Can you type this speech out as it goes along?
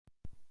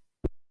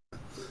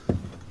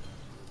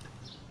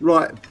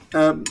Right.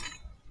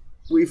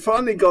 We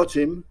finally got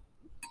him.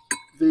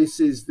 This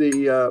is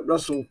the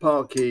Russell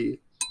Parkey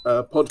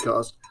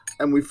podcast,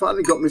 and we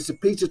finally got Mr.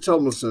 Peter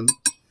Tomlinson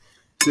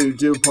to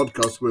do a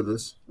podcast with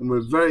us, and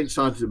we're very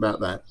excited about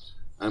that.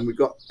 And we've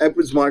got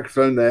Edward's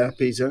microphone there,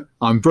 Peter.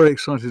 I'm very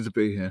excited to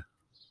be here.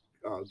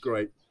 Oh,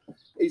 great.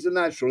 He's a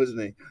natural, isn't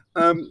he?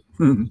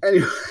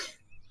 Anyway,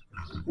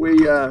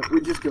 we're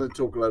just going to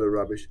talk a load of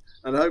rubbish,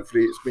 and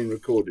hopefully it's been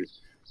recorded.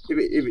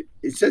 If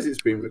it says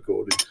it's been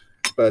recorded,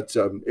 but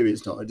if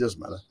it's not, it doesn't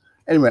matter.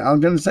 Anyway, I'm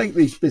going to take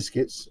these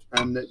biscuits,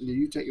 and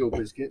you take your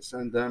biscuits,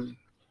 and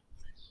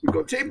we've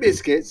got 2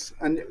 biscuits,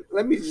 and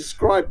let me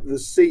describe the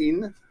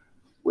scene.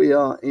 We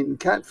are in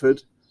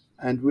Catford,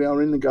 and we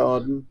are in the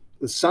garden.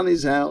 The sun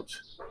is out.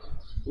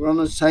 We're on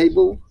a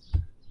table.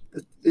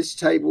 This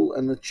table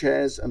and the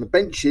chairs and the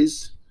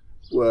benches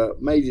were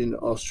made in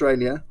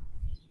Australia,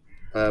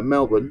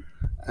 Melbourne,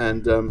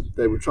 and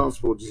they were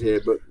transported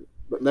here, but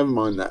never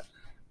mind that.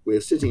 We're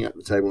sitting at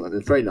the table, and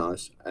it's very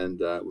nice, and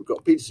we've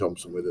got Peter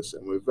Thompson with us,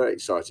 and we're very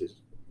excited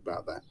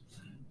about that.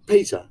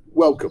 Peter,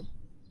 welcome.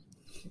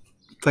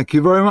 Thank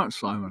you very much,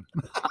 Simon.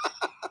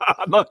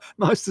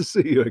 Nice to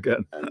see you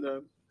again.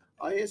 And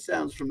I hear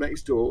sounds from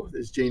next door.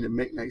 There's Jean and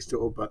Mick next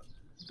door, but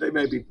they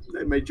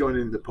may join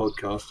in the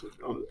podcast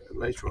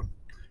later on.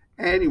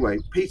 Anyway,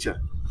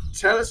 Peter,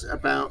 tell us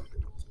about.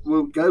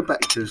 We'll go back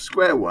to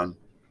square one.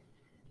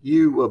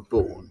 You were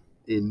born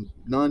in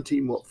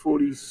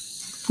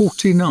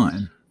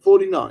 49.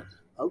 49.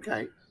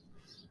 Okay.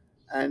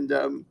 And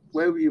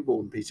where were you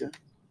born, Peter?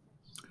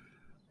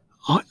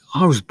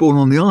 I was born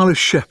on the Isle of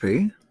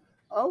Sheppey.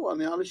 Oh, on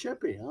the Isle of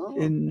Sheppey. Oh.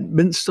 In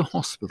Minster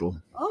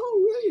Hospital.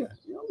 Oh, really?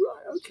 Oh,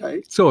 right.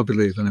 Okay. So I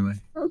believe, anyway.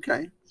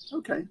 Okay.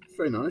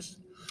 Very nice.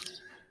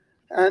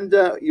 And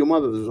your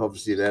mother was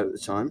obviously there at the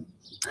time.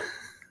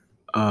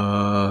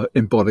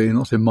 In body,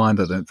 not in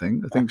mind, I don't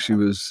think. I think she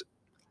was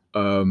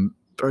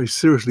very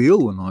seriously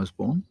ill when I was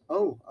born.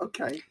 Oh,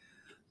 okay.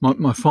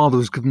 My father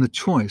was given a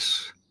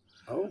choice.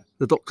 Oh.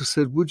 The doctor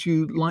said, would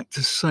you like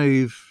to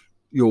save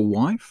your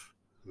wife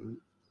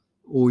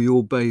or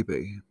your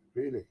baby?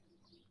 Really?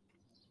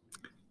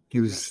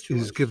 He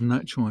was given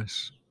that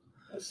choice.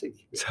 That's a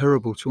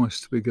terrible choice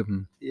to be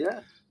given. Yeah.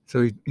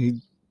 So he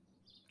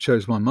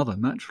chose my mother,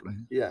 naturally.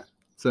 Yeah.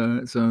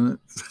 So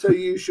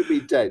you should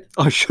be dead.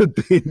 I should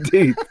be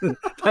indeed.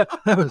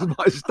 that was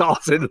my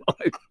start in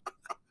life.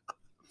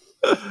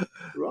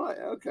 Right.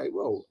 Okay.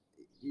 Well,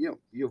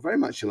 you're very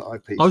much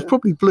alive, Peter. I was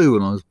probably blue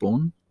when I was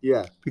born.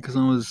 Yeah. Because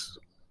I was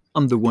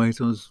underweight.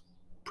 I was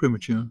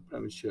premature.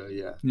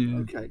 Yeah. Yeah.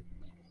 Okay.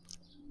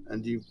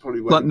 And you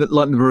probably weighed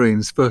like the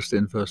Marines, first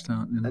in, first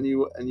out. You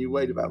know? And you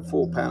weighed about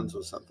 4 pounds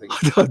or something.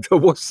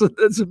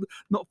 That's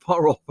not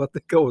far off. I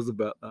think I was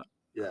about that.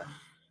 Yeah.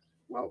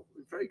 Well,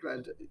 we're very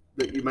glad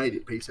that you made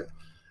it, Peter,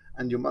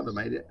 and your mother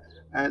made it,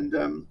 and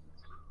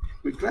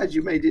we're glad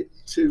you made it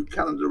to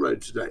Callender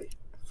Road today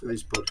for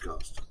this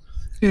podcast.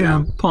 Yeah,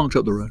 I'm parked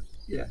up the road.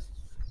 Yeah.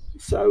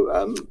 So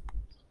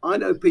I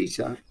know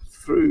Peter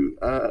through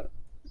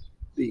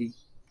the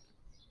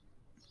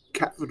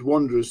Catford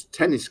Wanderers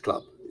Tennis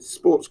Club,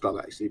 sports club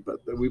actually, but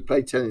we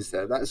play tennis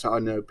there. That's how I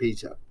know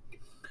Peter.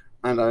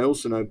 And I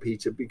also know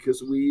Peter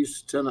because we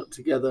used to turn up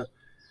together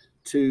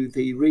to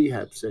the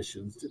rehab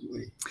sessions, didn't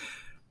we?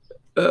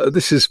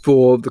 This is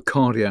for the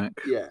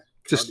cardiac. Yeah.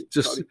 Just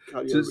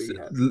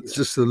rehab.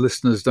 Just so the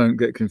listeners don't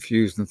get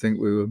confused and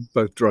think we were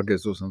both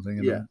druggies or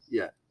something.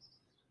 Yeah.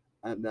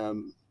 And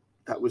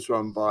that was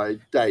run by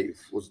Dave,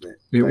 wasn't it?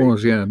 It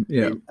was, yeah.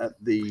 At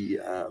the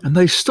and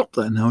they stopped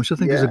that now, which I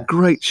think is a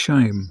great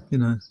shame. You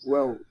know.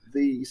 Well,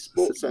 the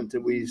sports centre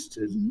we used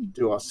to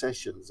do our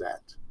sessions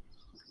at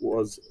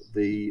was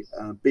the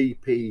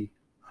BP.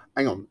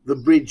 Hang on, the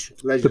Bridge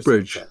Leisure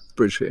Centre.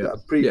 Bridge, yeah.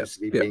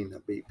 Previously been a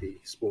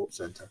BP Sports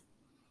Centre,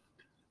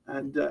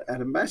 and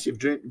had a massive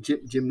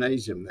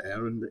gymnasium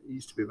there, and it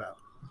used to be about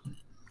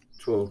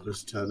 12 of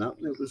us turn up,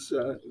 and it was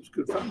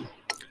good fun.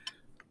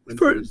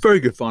 Very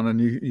good fun,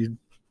 and you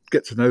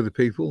get to know the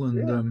people,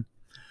 and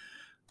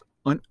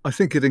I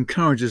think it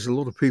encourages a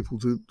lot of people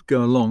to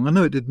go along. I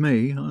know it did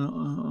me.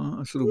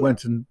 I sort of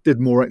went and did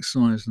more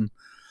exercise and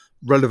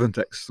relevant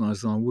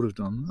exercise than I would have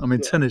done. I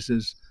mean, tennis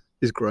is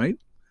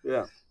great.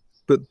 Yeah.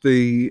 But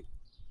the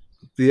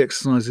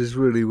exercises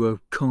really were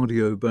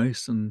cardio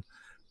based and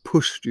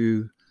pushed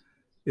you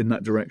in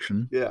that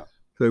direction. Yeah.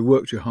 They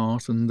worked your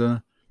heart,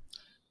 and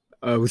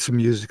with some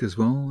music as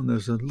well. And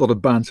there's a lot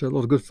of banter, a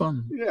lot of good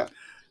fun. Yeah.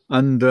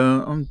 And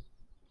I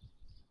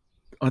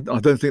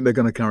don't think they're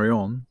going to carry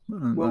on.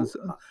 I'd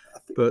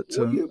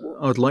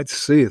like to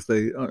see if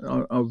they.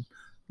 I would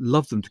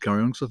love them to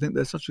carry on because I think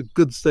they're such a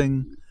good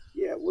thing.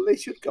 Yeah. Well, they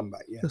should come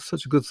back. Yeah. That's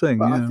such a good thing.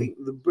 But I think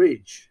the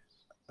Bridge,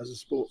 as a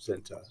sports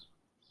centre,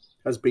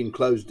 has been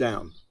closed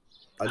down.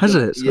 Has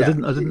it? Yeah, I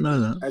didn't know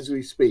that. As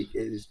we speak,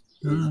 it is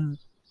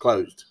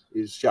closed.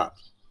 It's shut.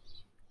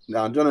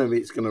 Now I don't know if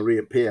it's going to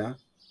reappear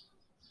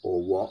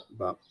or what,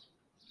 but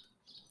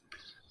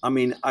I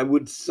mean, I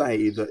would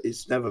say that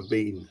it's never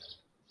been.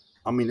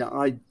 I mean,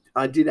 I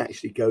did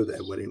actually go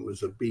there when it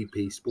was a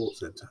BP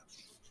Sports Centre,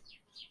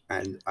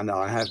 And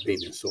I have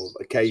been a sort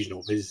of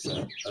occasional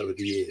visitor over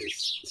the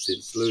years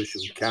since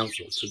Lewisham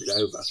Council took it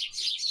over.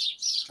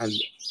 And,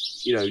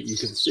 you know, you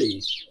can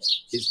see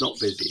it's not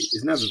busy.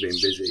 It's never been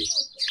busy.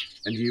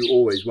 And you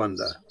always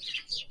wonder,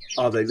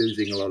 are they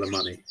losing a lot of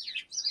money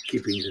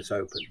keeping this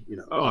open? You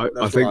know,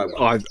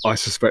 I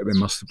suspect they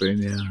must have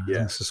been, yeah.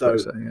 Yeah. I suspect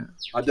so, yeah.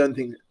 I don't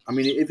think, I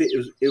mean, if it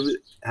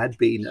had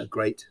been a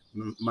great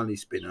money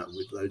spinner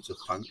with loads of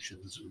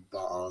functions and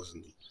bars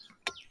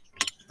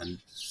and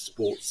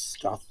sports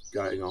stuff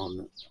going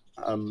on,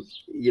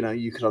 you know,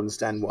 you could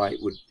understand why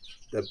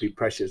there'd be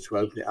pressure to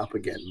open it up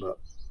again. But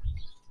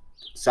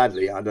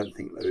sadly, I don't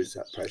think there is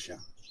that pressure.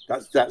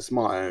 That's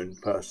my own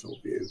personal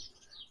view.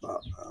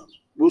 But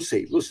we'll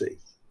see.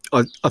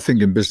 I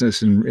think in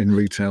business, in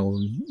retail,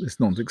 it's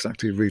not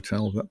exactly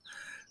retail, but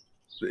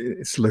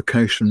its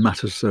location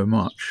matters so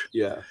much.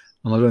 Yeah.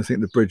 And I don't think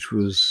the bridge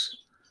was,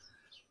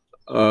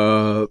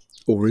 or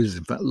is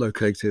in fact,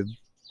 located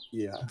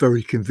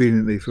very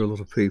conveniently for a lot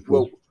of people.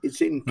 Well, it's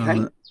in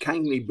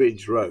Kangley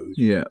Bridge Road,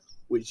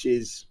 which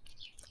is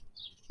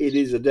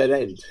a dead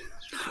end,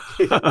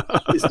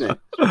 isn't it?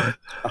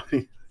 I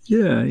mean,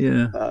 yeah.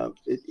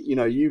 You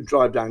know, you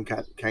drive down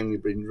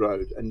Kangley Bridge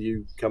Road and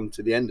you come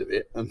to the end of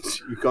it, and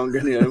you can't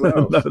get anywhere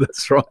else. No,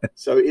 that's right.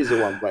 So it is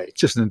a one way.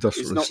 Just an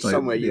industrial estate. It's not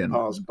somewhere you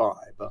pass by,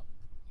 but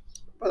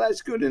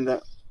that's good in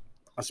that.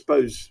 I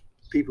suppose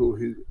people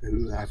who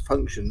have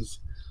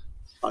functions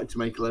like to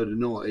make a load of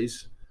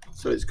noise.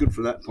 So it's good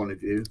from that point of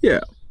view. Yeah,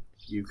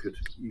 you could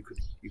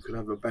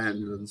have a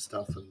band and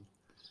stuff, and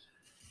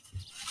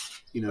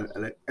you know,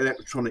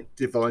 electronic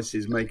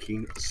devices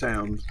making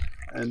sound,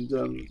 and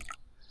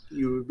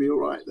you would be all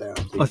right there.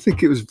 I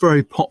think it was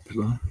very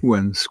popular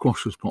when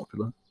squash was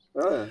popular.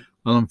 Oh.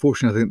 And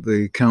unfortunately, I think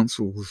the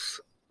councils,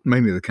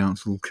 mainly the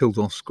council, killed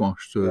off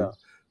squash to a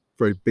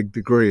very big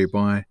degree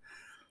by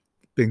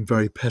being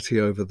very petty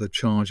over the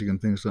charging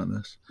and things like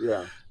this.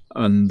 Yeah,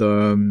 and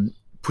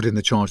putting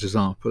the charges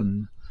up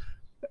and.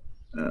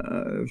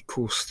 Of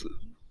course,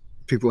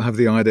 people have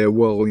the idea,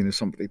 well, you know,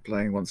 somebody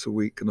playing once a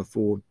week can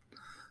afford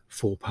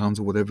 £4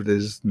 or whatever it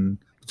is, and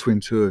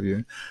between two of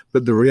you.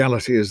 But the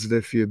reality is that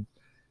if you're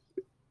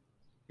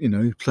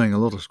playing a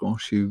lot of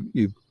squash, you're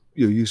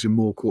using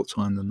more court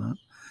time than that.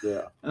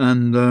 Yeah.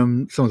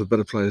 And some of the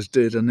better players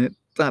did, and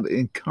that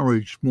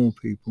encouraged more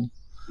people.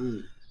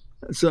 Mm.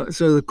 So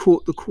the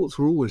courts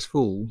were always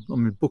full. I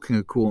mean, booking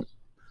a court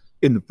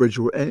in the bridge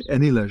or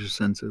any leisure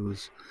centre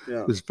was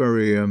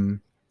very.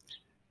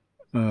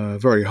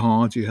 Very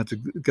hard. You had to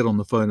get on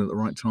the phone at the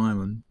right time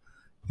and,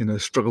 you know,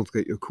 struggle to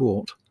get your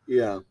court.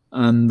 Yeah.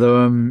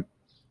 And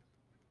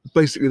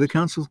basically the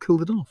council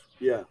killed it off.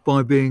 Yeah.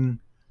 By being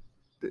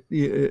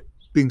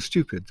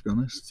stupid, to be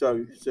honest.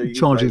 So you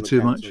charging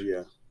too much.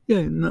 Yeah.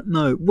 Yeah.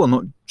 No. Well,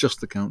 not just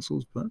the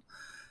councils, but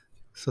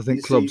I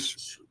think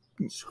clubs.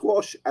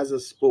 Squash as a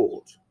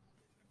sport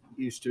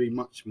used to be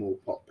much more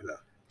popular.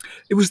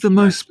 It was the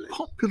most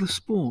popular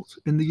sport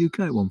in the UK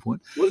at one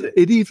point. Was it?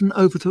 It even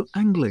overtook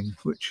angling,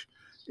 which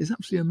is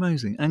absolutely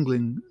amazing.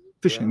 Angling,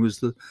 fishing was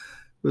the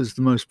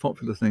most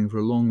popular thing for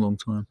a long, long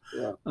time.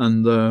 Yeah.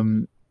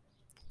 And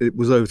it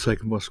was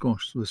overtaken by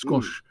squash. The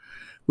squash,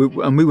 we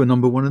were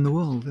number one in the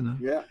world, you know.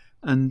 Yeah.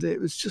 And it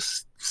was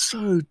just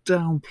so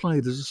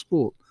downplayed as a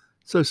sport.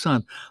 So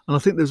sad. And I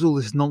think there's all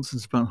this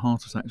nonsense about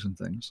heart attacks and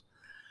things.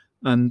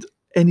 And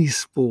any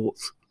sport,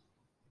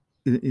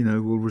 you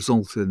know, will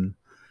result in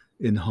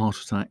heart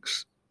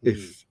attacks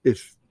if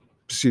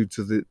pursued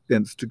to the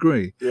nth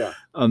degree. Yeah.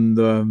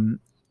 And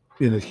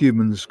you know,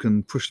 humans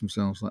can push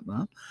themselves like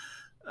that.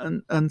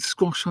 And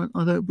squash, I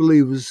don't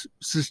believe, was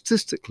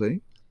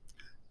statistically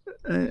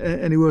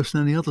any worse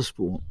than any other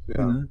sport.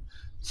 Yeah. You know?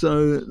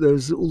 So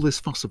there's all this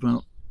fuss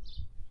about,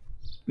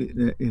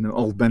 you know,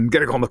 old men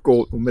getting on the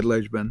court or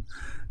middle-aged men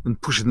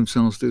and pushing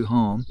themselves to do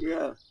harm.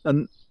 Yeah.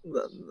 And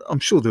I'm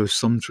sure there was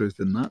some truth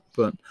in that,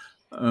 but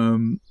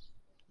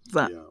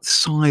that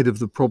side of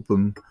the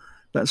problem,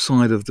 that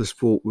side of the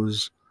sport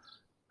was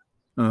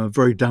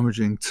very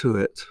damaging to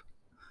it,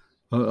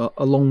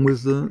 along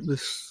with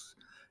this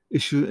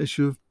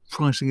issue of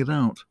pricing it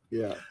out.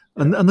 Yeah.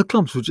 And the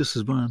clubs were just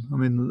as bad. I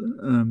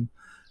mean,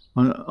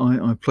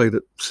 I played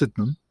at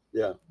Sydenham.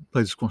 Yeah.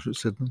 Played squash at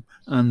Sydenham.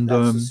 And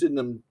that's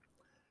the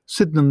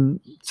Sydenham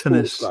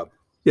tennis Club.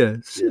 Yeah,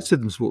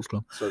 Sydenham Sports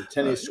Club. So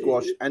tennis,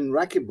 squash, and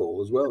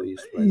racquetball as well. You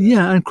used to play that.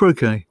 Yeah, and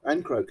croquet.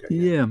 And croquet.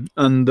 Yeah,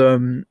 and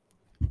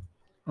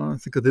I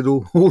think I did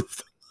all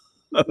of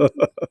them.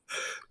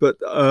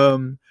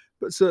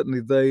 But certainly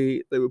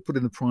they were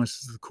putting the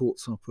prices of the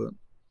courts up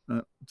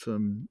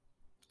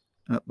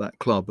at that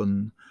club,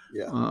 and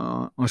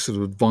I sort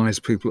of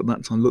advised people at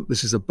that time, look,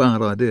 this is a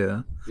bad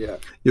idea. Yeah,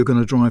 you're going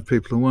to drive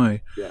people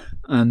away. Yeah,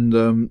 and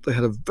they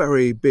had a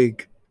very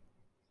big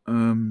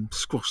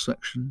squash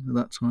section at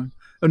that time.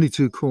 Only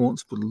 2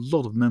 courts, but a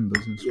lot of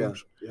members in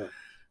squash. Yeah.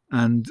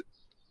 And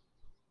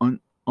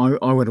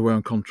I went away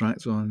on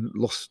contract, so I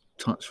lost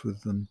touch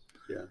with them.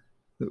 Yeah.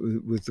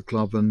 With the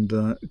club, and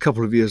a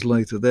couple of years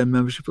later, their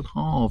membership had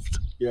halved.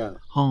 Yeah.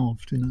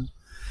 Halved, you know,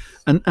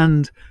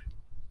 and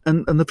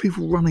the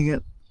people running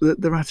it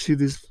their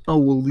attitude is, oh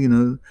well, you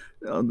know,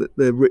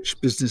 they're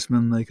rich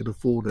businessmen, they could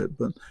afford it,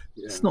 but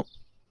it's not.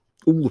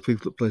 All the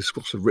people that play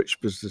squash are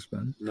rich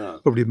businessmen. No.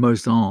 Probably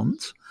most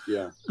aren't.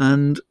 Yeah.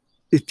 And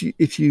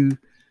if you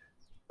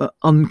are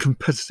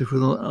uncompetitive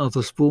with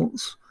other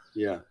sports,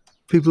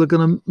 people are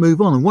going to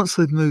move on. And once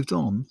they've moved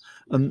on,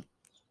 and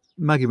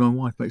Maggie, my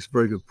wife, makes a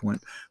very good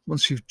point.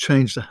 Once you've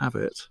changed a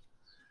habit,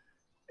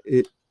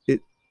 it's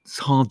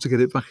hard to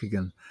get it back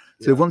again.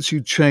 So once you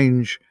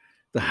change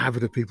the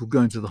habit of people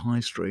going to the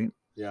high street,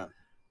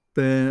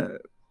 they're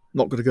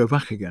not going to go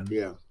back again.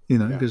 Yeah. You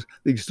know, because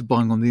they're used to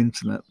buying on the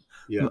internet,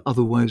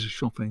 other ways of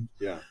shopping.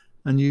 Yeah.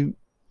 And you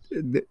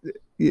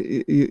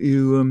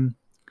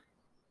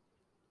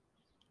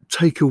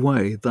take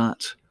away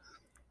that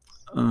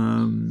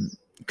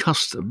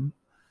custom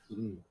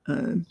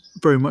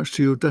very much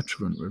to your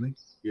detriment, really.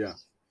 Yeah.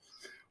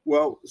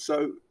 Well,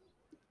 so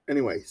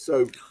anyway,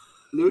 so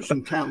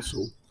Lewisham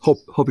Council...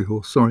 Hobby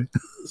horse, sorry.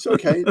 It's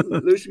okay.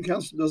 Lewisham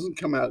Council doesn't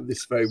come out of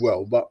this very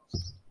well, but,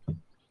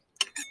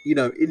 you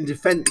know, in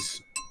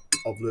defence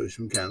of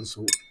Lewisham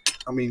Council,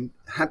 I mean,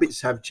 habits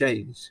have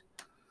changed.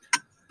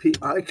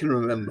 I can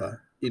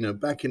remember, you know,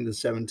 back in the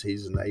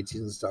 70s and 80s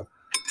and stuff,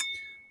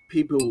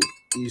 people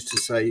used to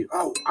say,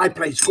 oh, I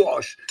play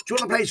squash. Do you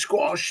want to play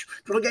squash? Do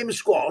you want a game of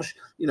squash?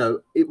 You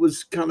know, it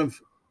was kind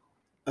of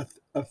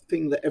a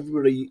thing that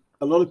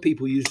a lot of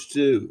people used to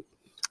do.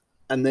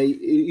 And it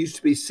used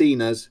to be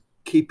seen as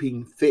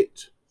keeping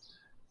fit.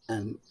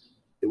 And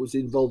it was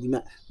involved in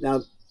that.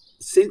 Now,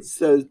 since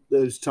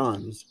those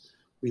times,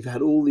 we've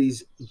had all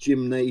these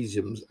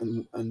gymnasiums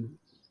and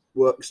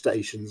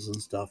workstations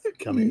and stuff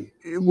coming.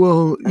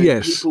 Well, and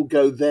yes. People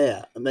go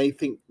there and they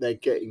think they're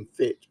getting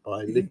fit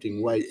by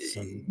lifting weights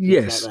and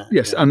yes, like that.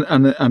 Yes, yeah.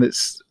 and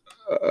it's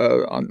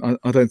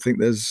I don't think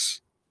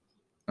there's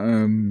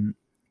well,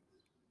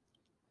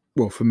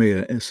 for me,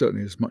 it's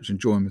certainly as much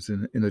enjoyment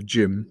in a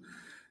gym.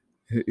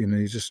 You know,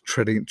 you're just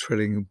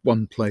treading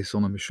one place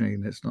on a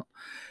machine. It's not.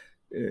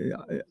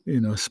 You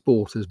know,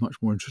 sport is much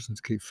more interesting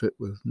to keep fit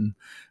with,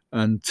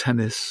 and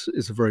tennis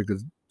is a very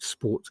good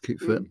sport to keep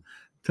fit.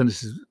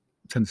 Tennis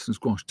and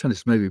squash.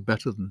 Tennis may be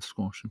better than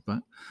squash, in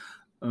fact,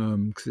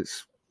 because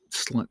it's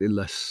slightly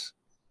less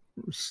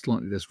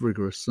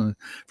rigorous. So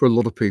for a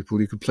lot of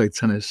people, you could play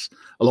tennis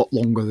a lot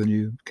longer than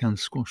you can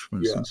squash, for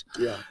instance.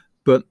 Yeah.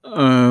 But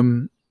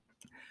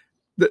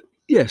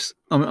yes,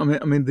 I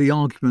mean, the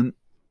argument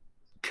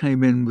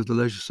came in with the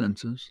leisure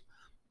centres.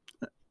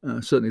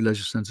 Certainly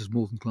leisure centres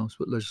more than clubs,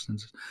 but leisure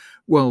centres.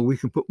 Well, we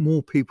can put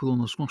more people on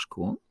the squash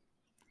court.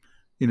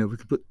 You know, we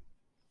can put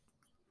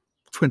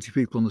 20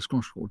 people on the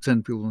squash court,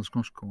 10 people on the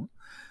squash court,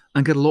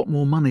 and get a lot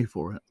more money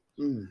for it.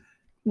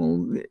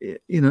 Well,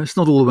 you know, it's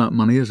not all about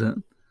money, is it?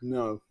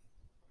 No.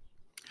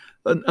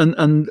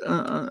 And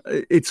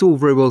it's all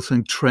very well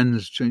saying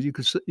trends change. You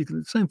can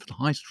same for the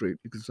high street.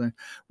 You can say,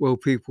 well,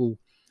 people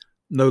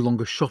no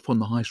longer shop on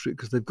the high street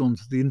because they've gone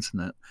to the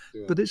internet.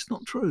 Yeah. But it's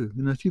not true.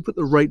 You know, if you put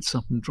the rates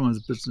up and drive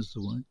the business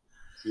away,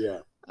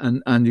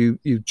 and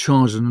you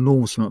charge an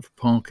enormous amount for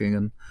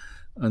parking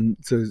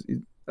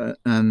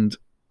and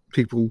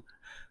people,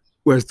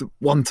 whereas the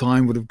one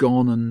time would have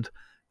gone and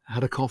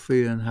had a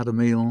coffee and had a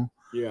meal,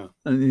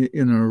 and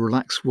in a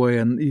relaxed way,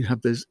 and you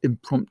have this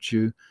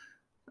impromptu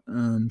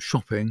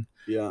shopping,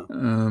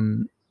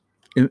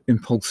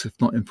 impulsive,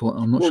 not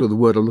important. I'm not sure the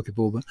word I'm looking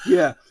for, but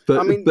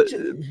I mean,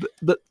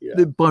 but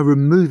by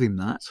removing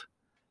that,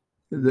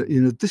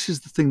 you know, this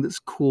is the thing that's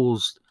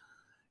caused.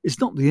 It's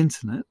not the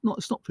internet.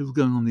 It's not people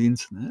going on the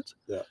internet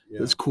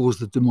that's caused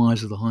the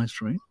demise of the high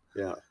street.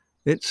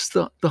 It's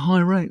the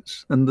high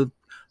rates and the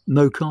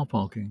no car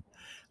parking,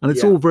 and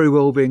it's all very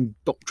well being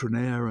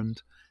doctrinaire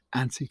and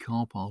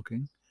anti-car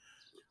parking.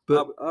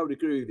 But I would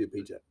agree with you,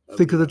 Peter.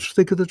 Think of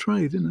the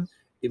trade, you know.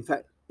 In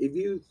fact, if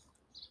you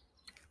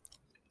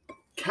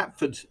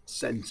Catford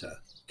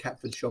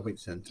Shopping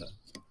Centre.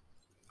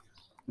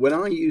 When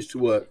I used to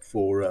work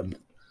for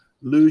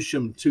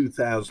Lewisham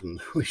 2000,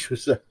 which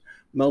was a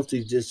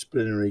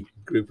multidisciplinary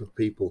group of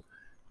people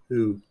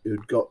who'd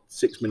got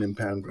 £6 million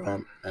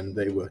grant, and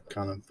they were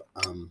kind of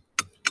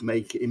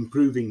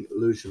improving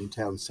Lewisham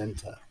town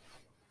centre.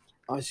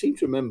 I seem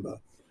to remember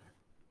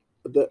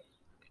that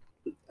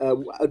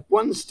at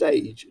one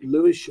stage,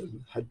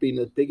 Lewisham had been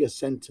a bigger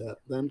centre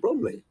than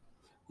Bromley.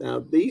 Now,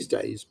 these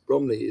days,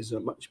 Bromley is a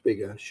much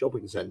bigger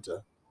shopping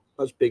centre,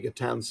 much bigger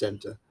town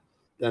centre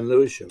than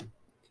Lewisham.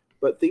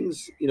 But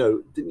things, you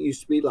know, didn't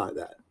used to be like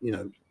that. You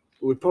know,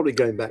 we're probably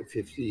going back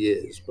 50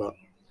 years, but...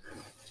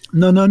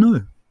 No.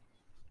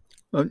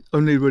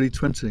 Only really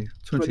 20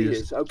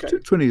 years. Okay.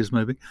 20 years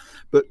maybe.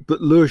 But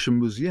Lewisham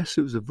was, it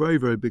was a very,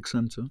 very big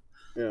centre.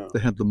 Yeah. They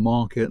had the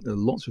market, there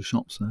were lots of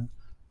shops there.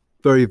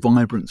 Very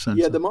vibrant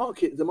centre. Yeah, the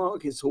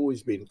market's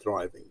always been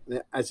thriving,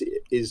 as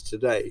it is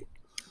today.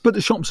 But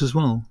the shops as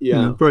well. Yeah.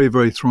 You know, very,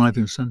 very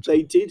thriving centre.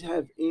 They did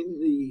have, in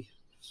the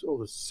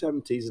sort of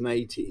 70s and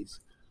 80s,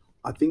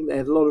 I think they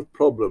had a lot of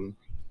problem.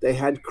 They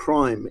had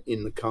crime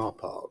in the car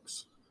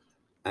parks,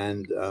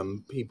 and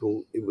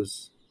people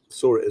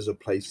saw it as a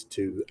place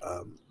to,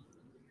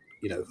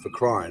 for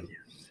crime.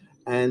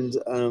 and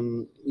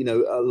you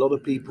know, a lot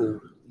of people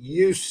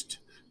used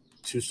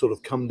to sort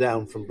of come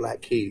down from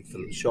Blackheath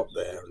and shop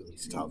there and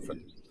stuff.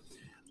 And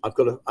I've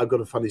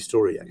got a funny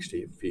story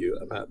actually for you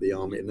about the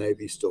Army and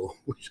Navy store,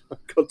 which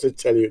I've got to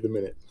tell you in a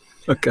minute.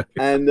 Okay.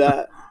 And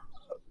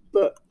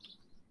but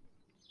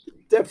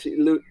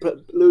definitely,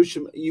 but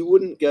Lewisham, you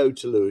wouldn't go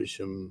to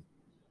Lewisham.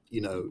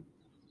 You know,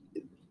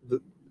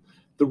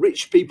 the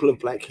rich people of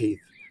Blackheath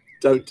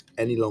don't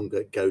any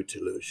longer go to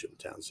Lewisham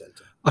town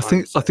centre. I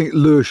think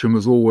Lewisham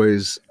was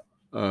always,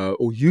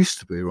 or used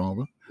to be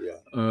rather,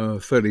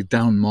 fairly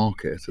down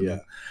market.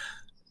 And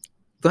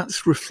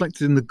that's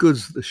reflected in the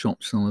goods that the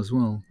shops sell as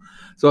well.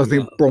 So I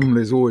think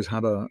Bromley's always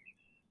had a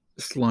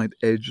slight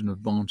edge and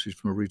advantage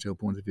from a retail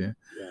point of view.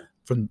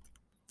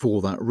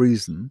 For that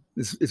reason,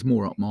 it's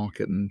more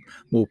upmarket and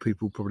more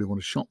people probably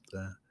want to shop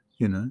there.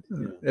 You know,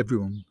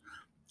 everyone.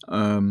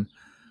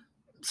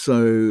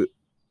 So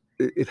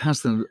it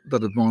has that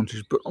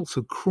advantage, but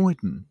also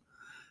Croydon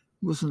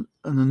was an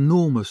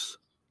enormous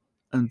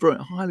and very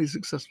highly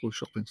successful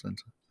shopping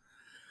centre.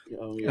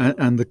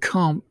 And the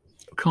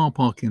car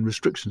parking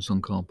restrictions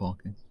on car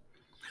parking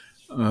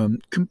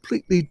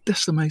completely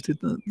decimated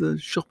the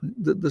shopping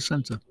the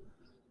centre.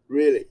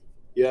 Really?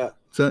 Yeah.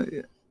 So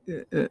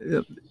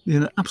you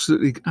know,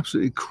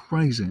 absolutely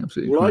crazy,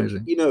 absolutely crazy.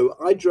 You know,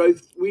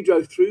 we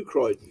drove through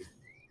Croydon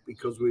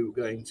because we were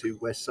going to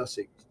West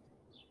Sussex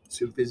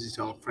to visit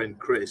our friend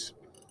Chris,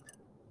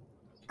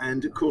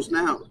 and of course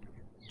now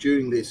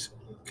during this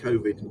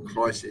COVID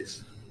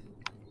crisis,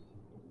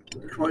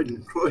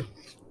 Croydon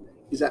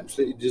is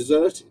absolutely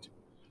deserted,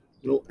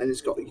 and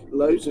it's got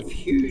loads of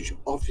huge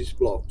office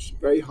blocks,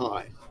 very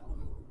high,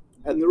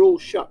 and they're all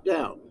shut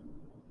down.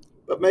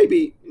 But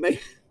maybe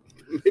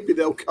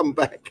they'll come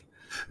back.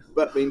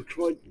 But I mean,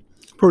 Croydon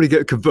probably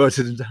get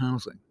converted into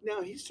housing.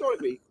 Now,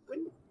 historically,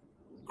 when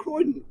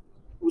Croydon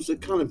was a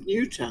kind of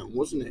new town,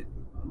 wasn't it?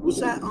 Was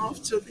that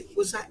after?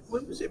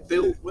 When was it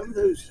built? When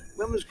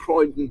was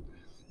Croydon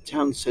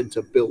town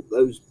centre built?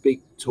 Those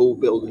big, tall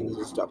buildings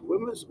and stuff.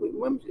 When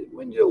did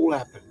it all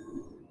happen?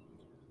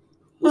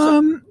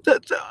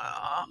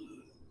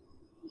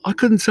 I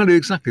couldn't tell you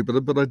exactly,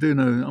 but I do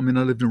know. I mean,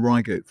 I lived in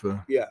Reigate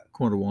for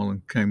quite a while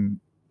and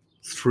came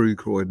through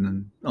Croydon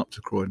and up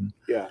to Croydon.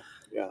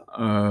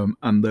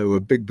 And there were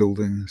big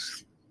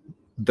buildings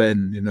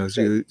then, you know.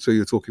 So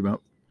you're talking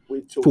about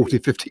 40,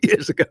 50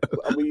 years ago.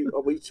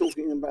 Are we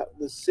talking about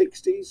the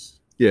 60s?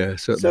 Yeah,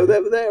 certainly. So they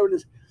were there,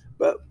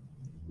 but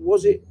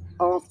was it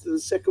after the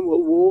Second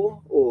World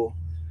War, or?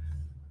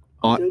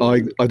 I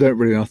don't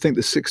really know. I think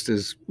the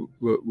 60s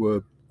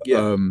were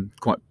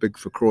quite big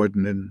for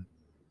Croydon in,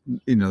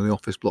 you know, the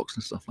office blocks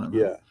and stuff like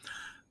that.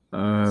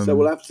 So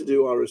we'll have to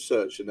do our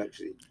research and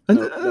actually.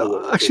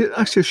 Actually,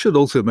 I should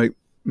also make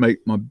my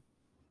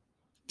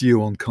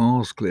view on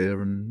cars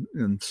clear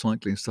and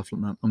cycling and stuff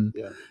like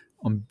that.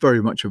 I'm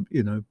very much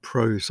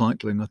pro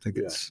cycling. I think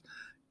it's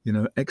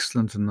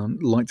excellent, and I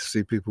like to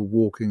see people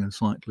walking and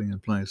cycling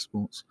and playing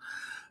sports.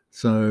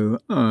 So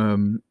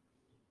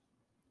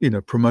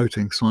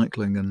promoting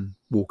cycling and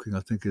walking, I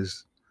think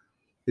is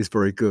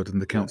very good,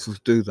 and the councils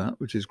do that,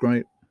 which is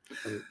great.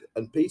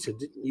 And Peter,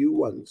 didn't you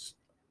once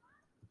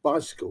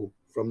bicycle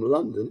from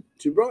London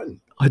to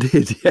Brighton? I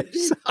did,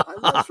 yes.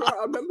 That's right.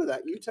 I remember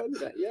that. You told me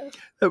that. Yeah.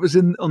 That was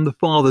on the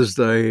Father's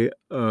Day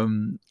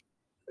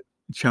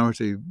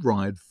charity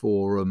ride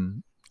for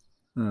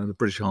the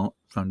British Heart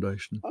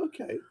Foundation.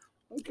 Okay.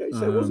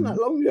 So it wasn't that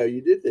long ago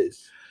you did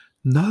this?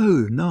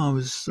 No. I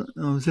was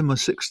in my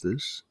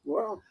 60s.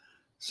 Wow.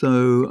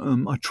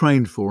 So I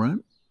trained for it.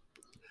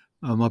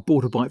 I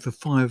bought a bike for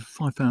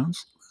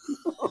 £5.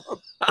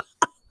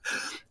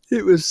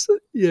 It was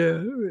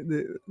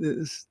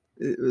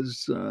it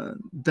was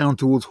down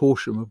towards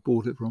Horsham. I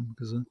bought it from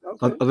because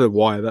I don't know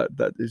why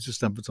that is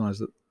just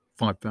advertised at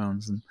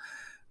 £5, and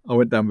I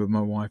went down with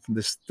my wife, and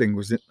this thing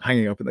was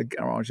hanging up in the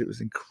garage. It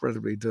was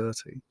incredibly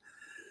dirty.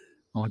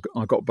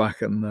 I got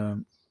back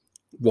and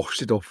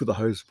washed it off with a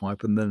hose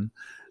pipe, and then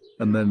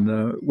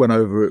went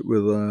over it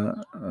with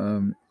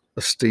a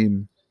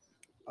steam,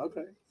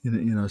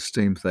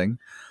 steam thing,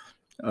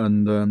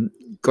 and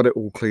got it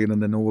all clean,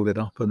 and then oiled it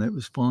up, and it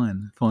was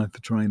fine for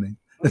training.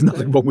 There's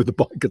nothing wrong with the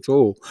bike at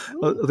all.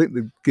 I think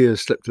the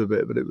gears slipped a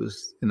bit, but it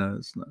was,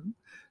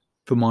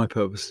 for my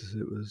purposes,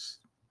 it was.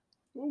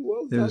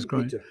 It was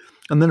great. Peter.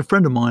 And then a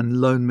friend of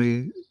mine loaned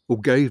me or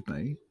gave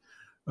me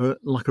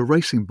like a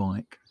racing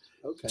bike,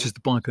 which is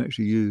the bike I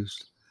actually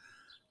used.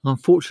 And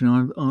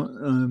unfortunately,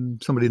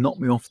 somebody knocked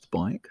me off the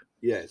bike.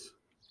 Yes.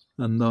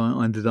 And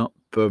I ended up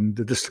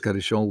the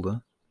dislocated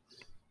shoulder.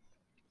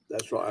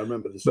 That's right. I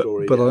remember the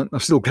story. But I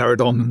still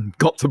carried on and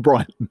got to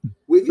Brighton.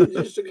 With your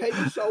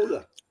dislocated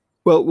shoulder?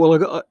 Well, I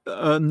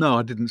got no,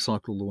 I didn't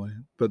cycle all the way,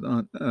 but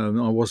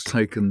I was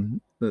taken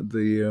at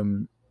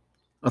the.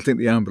 I think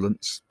the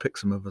ambulance picked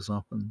some of us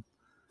up and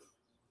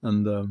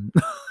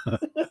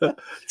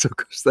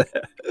took us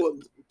there. Well,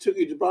 took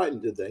you to Brighton,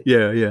 did they?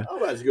 Yeah.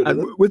 Oh, that's good.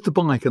 And with the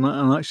bike, and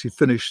I actually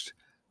finished.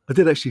 I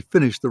did actually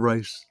finish the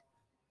race,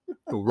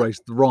 or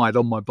the ride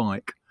on my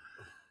bike.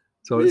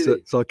 So,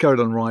 Really? so I carried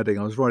on riding.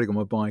 I was riding on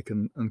my bike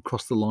and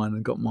crossed the line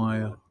and got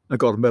my I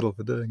got a medal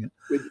for doing it.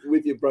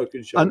 With your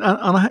broken shoulder.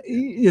 And I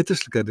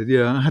dislocated.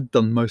 Yeah, I had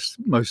done most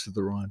of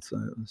the ride. So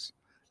it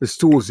was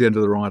towards the end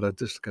of the ride I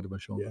dislocated my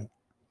shoulder. Yeah.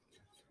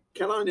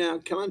 Can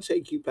I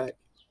take you back?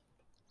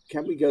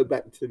 Can we go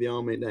back to the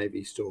Army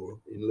Navy store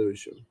in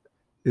Lewisham?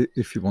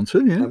 If you want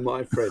to, yeah. And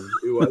my friend,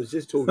 who I was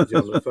just talking to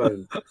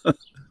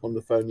on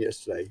the phone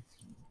yesterday,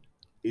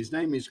 his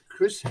name is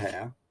Chris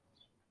Hare.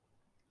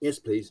 Yes,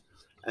 please.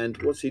 And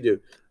what's he do?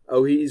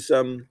 Oh, he's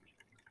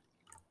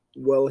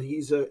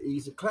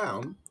he's a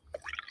clown,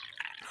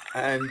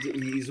 and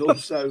he's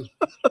also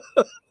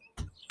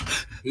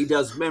he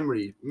does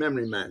memory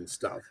man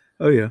stuff.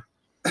 Oh yeah.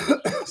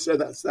 So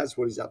that's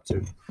what he's up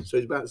to. So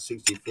he's about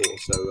 64.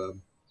 So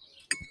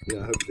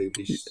hopefully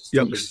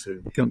he'll be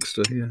soon.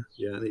 Youngster, yeah.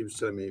 Yeah, and he was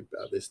telling me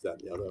about this,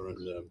 that, and the other,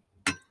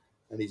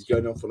 and he's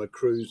going off on a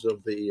cruise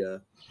of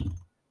the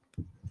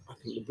I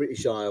think the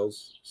British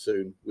Isles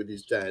soon with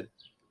his dad,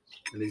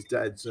 and his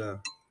dad's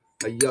a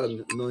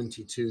young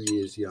 92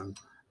 years young,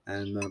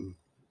 and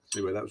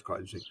anyway, that was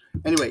quite interesting.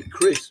 Anyway,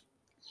 Chris,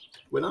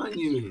 when I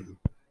knew him,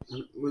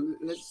 well,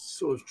 let's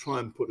sort of try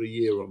and put a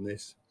year on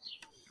this.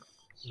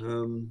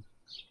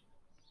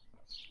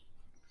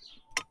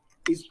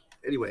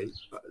 Anyway,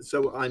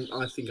 so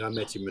I think I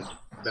met him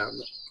about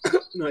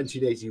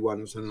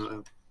 1981 or something like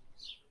that.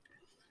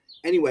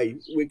 Anyway,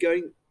 we're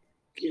going.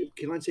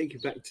 Can I take you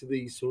back to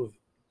the sort of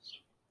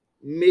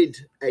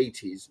mid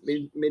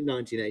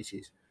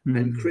 1980s?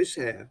 And Chris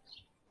Hare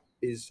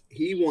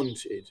he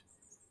wanted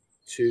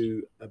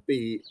to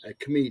be a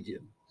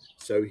comedian,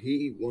 so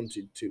he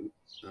wanted to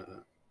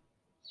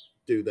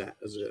do that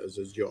as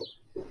a job.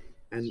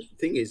 And the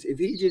thing is, if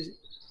he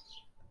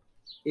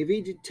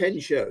did 10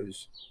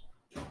 shows,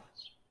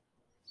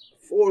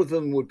 4 of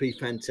them would be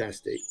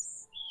fantastic,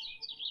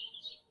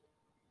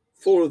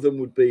 4 of them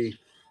would be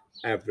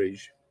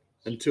average,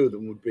 and 2 of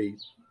them would be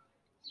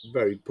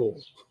very poor.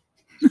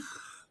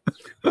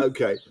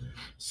 Okay,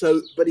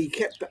 so but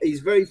he's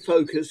very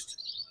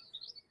focused,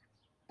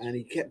 and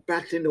he kept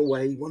battling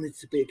away. He wanted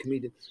to be a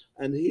comedian,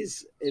 and he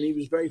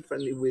was very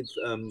friendly with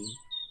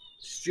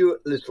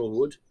Stuart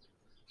Littlewood,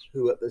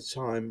 who at the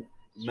time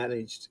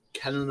managed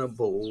Cannon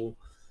Ball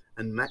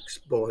and Max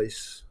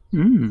Boyce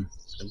and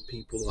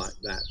people like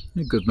that.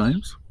 Yeah, good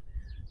names.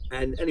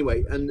 And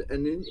anyway, and I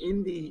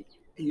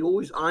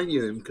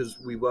knew him because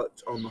we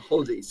worked on the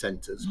holiday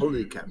centres,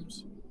 holiday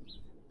camps,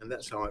 and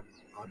that's how I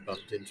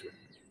bumped into him.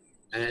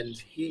 And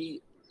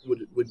he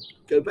would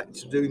go back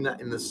to doing that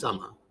in the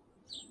summer.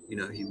 You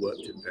know, he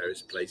worked in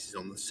various places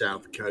on the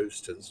south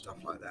coast and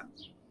stuff like that.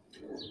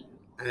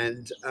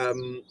 And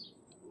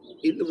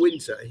in the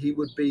winter, he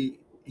would be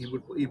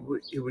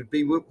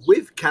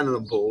with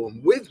Cannonball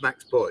and with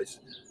Max Boyce,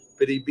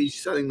 but he'd be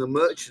selling the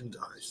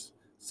merchandise.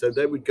 So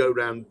they would go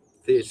around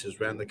theatres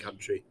around the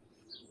country,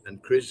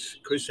 and Chris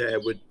Hare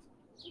would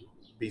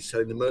be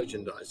selling the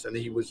merchandise, and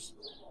he was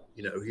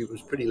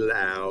pretty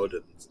loud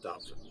and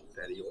stuff, and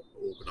fairly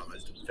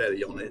organised and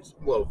fairly honest.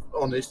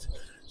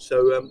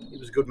 So he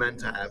was a good man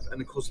to have,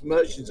 and of course,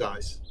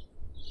 merchandise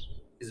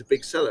is a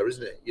big seller,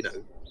 isn't it? You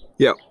know.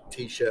 Yeah.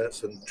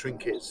 T-shirts and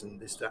trinkets and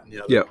this, that, and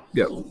the other.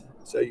 Yeah.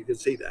 So you can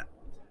see that,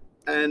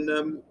 and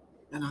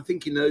I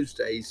think in those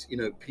days, you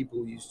know,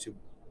 people used to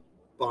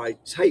buy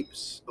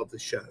tapes of the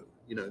show.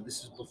 You know,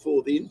 this is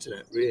before the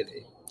internet,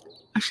 really.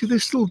 Actually, they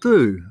still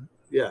do.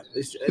 Yeah.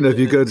 If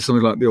you go to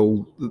something like the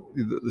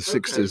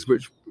 60s,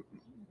 which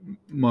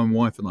my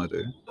wife and I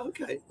do.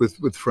 Okay.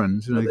 With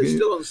friends, you know, they're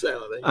still on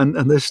sale, are they? And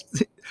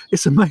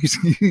it's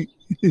amazing.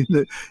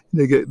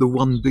 you get the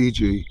 1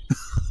 BG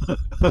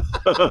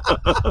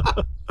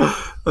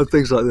and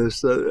things like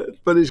this.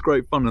 But it's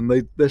great fun, and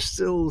they're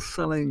still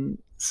selling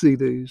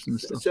CDs and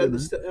stuff.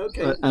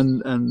 Okay.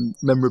 And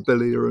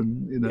memorabilia,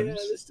 and you know. Yeah,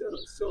 they're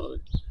still.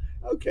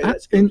 Okay,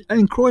 that's good.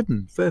 In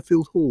Croydon,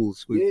 Fairfield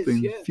Halls, we've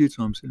been a few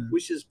times. Yeah.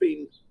 Which has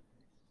been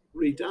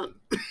redone.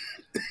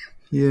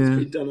 Yeah,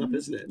 it's been done up,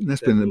 isn't it?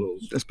 That's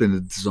been a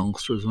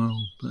disaster as well.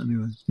 But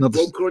anyway,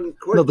 Croydon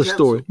another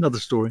Council,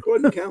 story.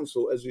 Croydon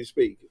Council, as we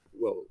speak,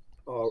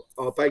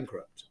 are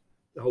bankrupt.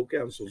 The whole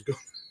council's gone.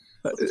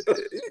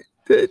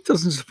 It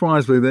doesn't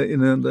surprise me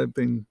that they've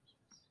been.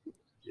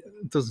 Yeah.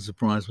 It doesn't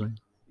surprise me.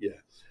 Yeah.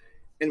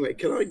 Anyway,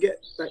 can I get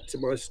back to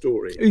my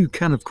story? You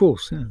can, of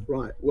course. Yeah.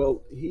 Right.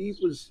 Well, he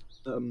was.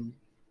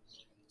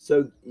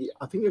 So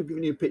I think I've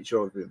given you a picture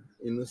of him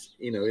in this.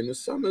 You know, in the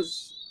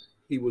summers,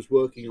 he was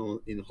working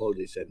in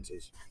holiday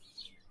centres,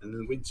 and in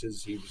the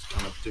winters he was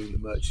kind of doing the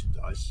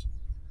merchandise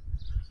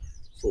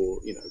for,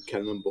 you know,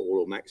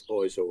 Cannonball or Max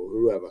Boyce or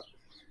whoever.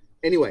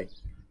 Anyway,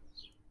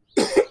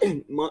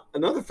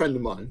 another friend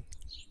of mine,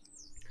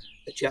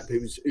 a chap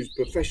whose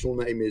professional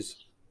name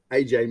is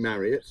AJ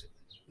Marriott,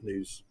 and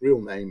whose real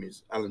name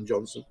is Alan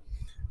Johnson.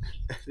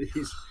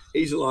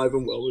 he's alive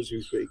and well as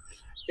we speak.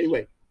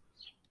 Anyway,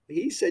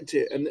 he said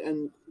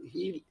and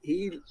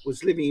he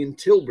was living in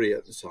Tilbury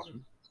at the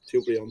time.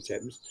 Tilbury on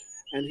Thames,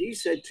 and he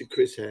said to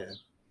Chris Hare,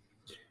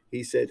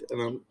 he said,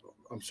 and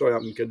I'm sorry,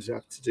 I'm going to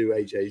have to do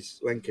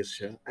AJ's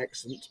Lancashire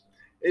accent.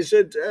 He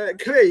said,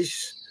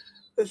 Chris,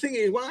 the thing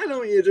is, why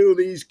don't you do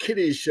these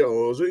kiddie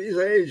shows? These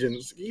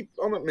agents keep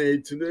on at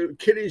me to do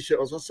kiddie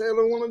shows. I say, I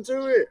don't want to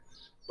do it.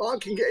 But I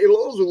can get you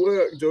loads of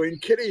work doing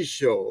kiddie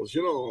shows,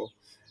 you know,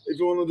 if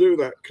you want to do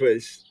that,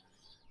 Chris.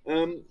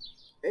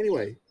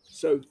 Anyway,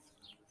 so,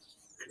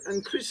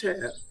 and Chris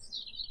Hare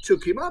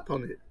took him up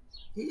on it.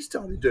 He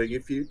started doing a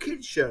few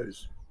kids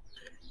shows.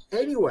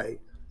 Anyway.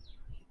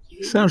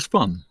 Sounds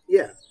fun.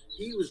 Yeah,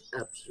 he was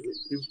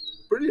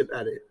brilliant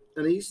at it.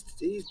 And he's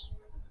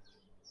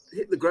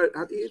hit the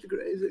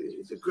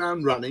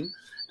ground running,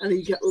 and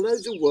he got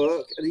loads of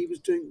work, and he was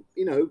doing,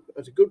 you know,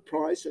 at a good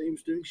price, and he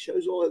was doing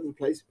shows all over the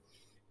place,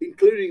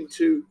 including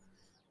to,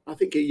 I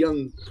think, a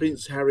young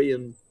Prince Harry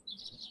and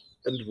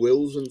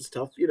Wills and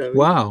stuff, you know.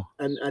 Wow.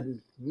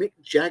 And Mick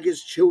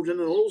Jagger's children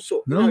and all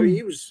sorts. No, no,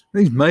 he's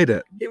made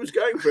it. He was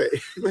going for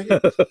it.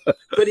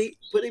 but he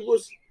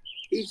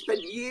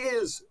spent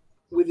years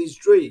with his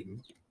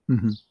dream,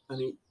 mm-hmm. and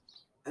he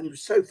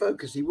was so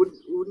focused he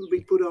wouldn't be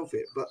put off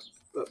it. But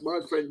my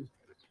friend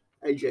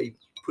AJ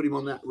put him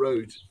on that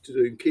road to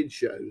doing kids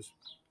shows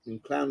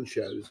and clown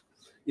shows.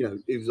 You know,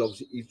 he's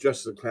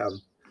dressed as a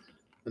clown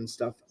and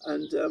stuff,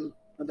 and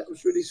that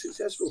was really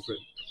successful for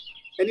him.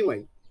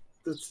 Anyway,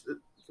 the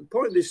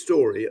point of this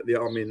story at the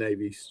Army and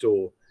Navy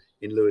store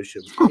in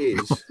Lewisham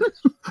is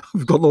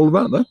I've forgotten all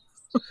about that.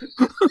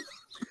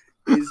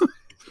 is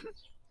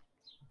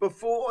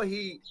before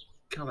AJ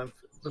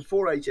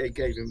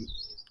gave him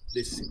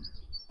this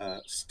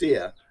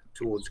steer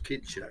towards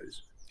kid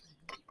shows,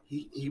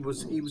 he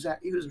was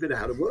a bit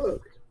out of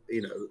work,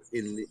 you know,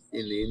 in the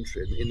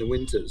interim, in the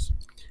winters.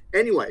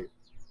 Anyway,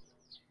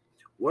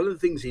 one of the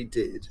things he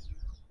did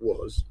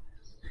was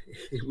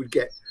he would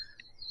get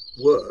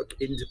work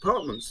in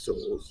department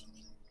stores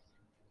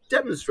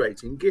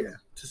demonstrating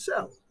gear to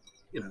sell.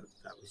 You know,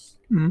 that was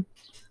and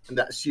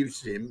that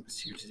suited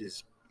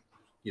his,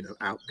 you know,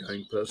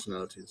 outgoing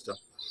personality and stuff.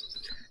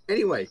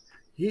 Anyway,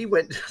 he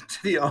went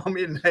to the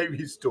Army and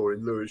Navy store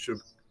in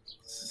Lewisham,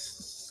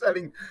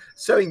 selling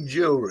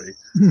jewellery,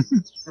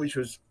 which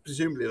was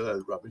presumably a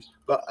load of rubbish.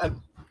 But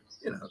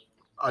you know,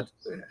 I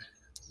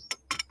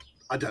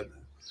don't know.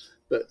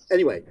 But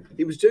anyway,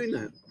 he was doing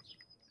that,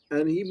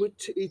 and he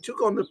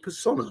took on a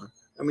persona.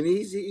 I mean,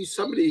 he's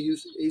somebody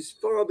his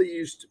father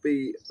used to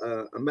be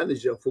a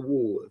manager for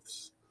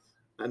Woolworths,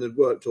 and had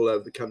worked all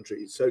over the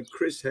country. So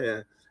Chris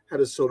Hare had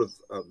a sort of,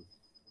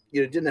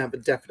 you know, didn't have a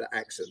definite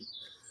accent,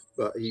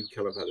 but he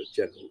kind of had a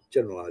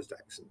generalized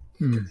accent.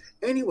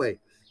 Anyway,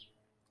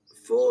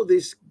 for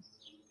this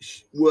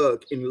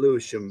work in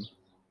Lewisham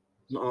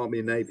Army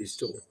and Navy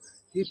store,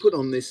 he put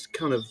on this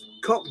kind of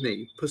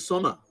Cockney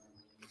persona.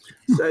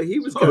 So he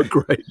was going,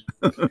 great.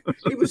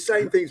 He was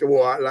saying things,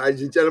 all right,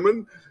 ladies and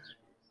gentlemen.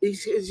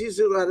 He's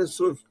had a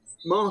sort of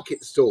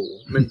market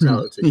stall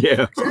mentality.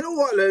 Yeah. Saying, all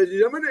right, ladies and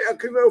gentlemen, I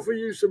can offer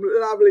you some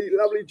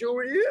lovely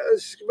jewellery here.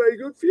 It's very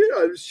good for you.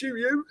 I'll suit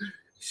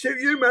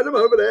you, madam,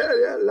 over there.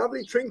 Yeah,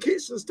 lovely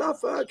trinkets and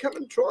stuff. Come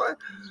and try.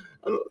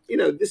 And, you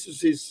know, this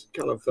is his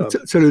kind of...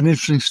 Tell an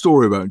interesting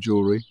story about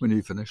jewellery when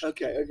you finish.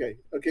 Okay.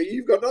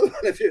 You've got another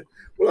one, if you...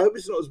 Well, I hope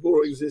it's not as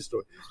boring as this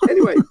story.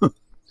 Anyway,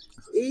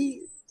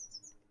 you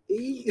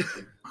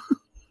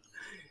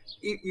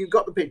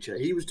got the picture.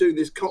 He was doing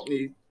this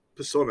Cockney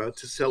persona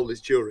to sell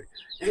this jewellery.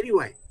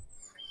 Anyway,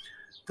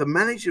 the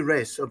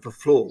manageress of the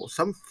floor,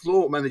 some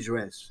floor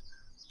manageress,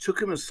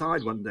 took him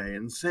aside one day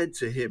and said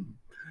to him,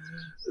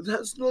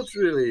 that's not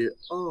really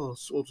our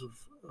sort of...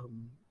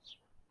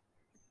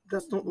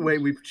 that's not the way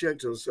we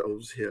project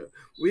ourselves here.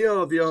 We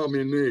are the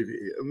Army and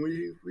Navy, and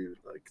we would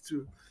like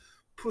to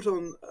put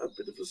on a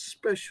bit of a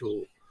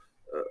special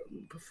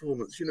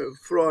performance, you know,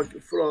 for our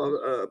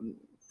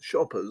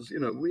shoppers. You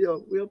know, we are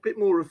a bit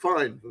more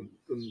refined than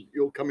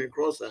you're coming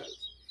across as.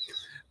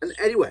 And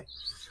anyway,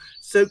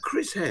 so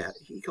Chris Hare,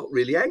 he got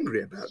really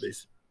angry about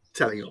this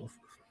telling off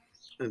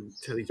and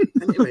telling.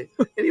 Anyway,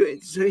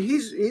 so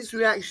his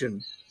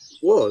reaction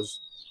was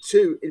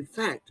to, in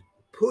fact,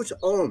 put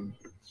on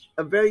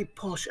a very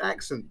posh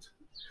accent.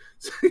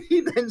 So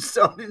he then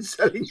started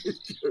selling his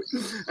jewelry,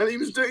 and he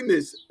was doing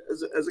this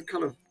as a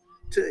kind of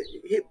to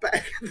hit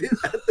back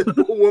at the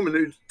poor woman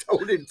who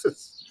told him to,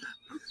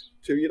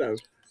 you know.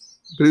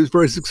 But it was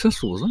very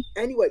successful, wasn't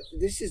it? Anyway,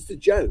 this is the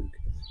joke.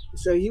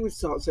 So he would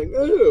start saying,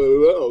 "Oh,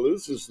 well,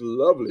 this is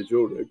lovely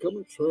jewelry. Come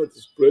and try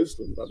this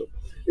bracelet, madam.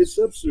 It's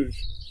absolutely,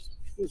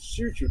 it'll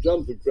suit you down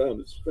to the ground.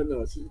 It's very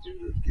nice.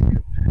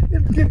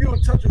 It'll give you a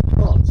touch of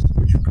class,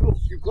 which of course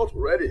you've got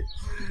already."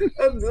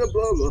 And blah,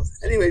 blah, blah.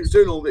 Anyway, he was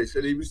doing all this,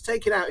 and he was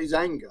taking out his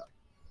anger,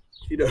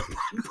 you know,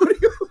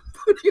 putting on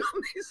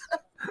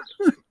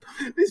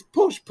this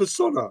posh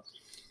persona.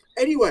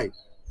 Anyway,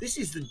 this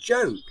is the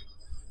joke.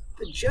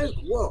 The joke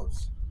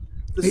was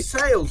the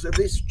sales of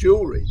this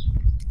jewelry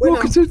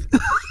went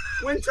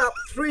up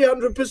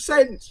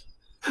 300%.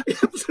 He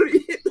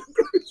absolutely hit the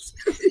gross.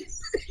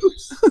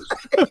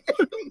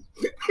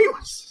 He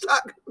was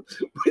stuck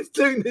with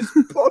doing this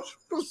posh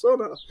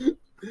persona.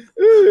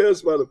 Oh,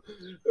 yes, madam.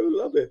 I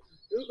love it.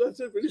 Oh, that's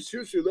a really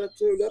suits you. That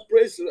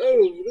bracelet.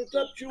 Oh,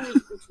 that jewel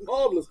looks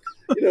marvelous.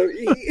 You know,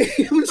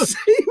 he was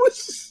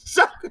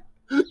stuck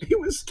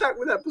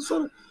with that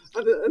persona,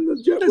 and the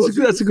joke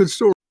That's a good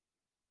story.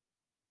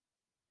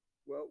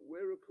 Well,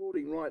 we're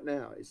recording right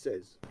now. It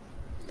says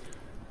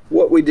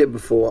what we did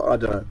before. I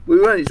don't know. We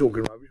were only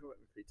talking rubbish, weren't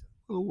we, Peter?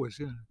 Always,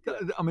 yeah.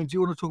 I mean, do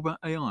you want to talk about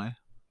AI?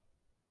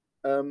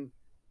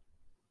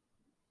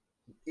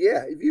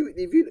 Yeah. If you,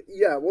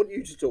 I want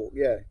you to talk.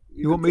 Yeah.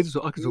 You want me to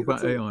talk? I can talk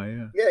about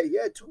AI. Yeah.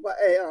 Yeah. Talk about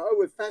AI. Oh,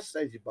 we're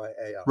fascinated by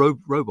AI.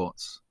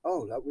 Robots.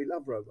 Oh, we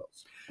love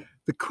robots.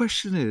 The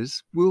question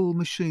is, will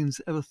machines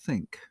ever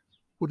think?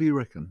 What do you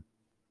reckon?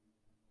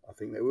 I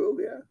think they will.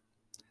 Yeah.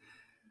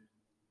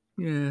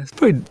 Yeah, it's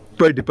very,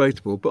 very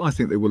debatable, but I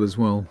think they will as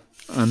well.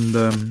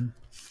 And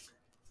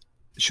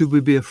should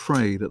we be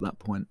afraid at that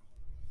point?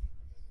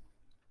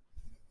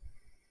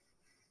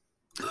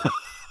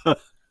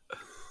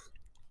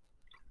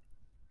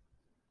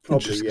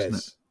 Probably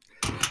yes.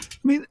 I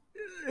mean,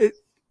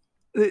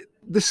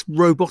 this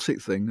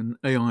robotic thing and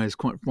AI is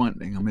quite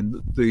frightening. I mean,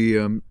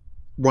 the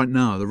right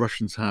now the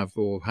Russians have,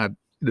 or had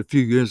a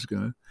few years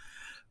ago, a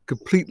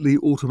completely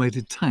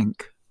automated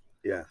tank.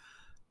 Yeah.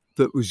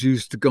 That was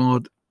used to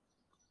guard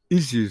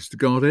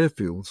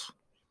airfields,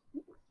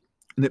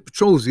 and it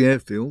patrols the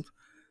airfield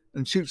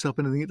and shoots up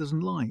anything it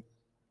doesn't like.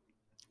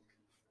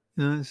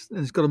 You know,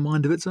 it's got a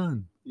mind of its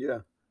own.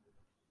 Yeah.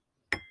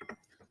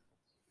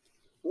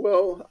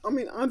 Well, I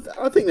mean, I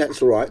think that's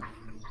all right.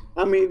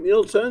 I mean, the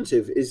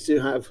alternative is to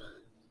have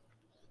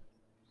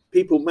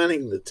people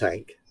manning the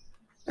tank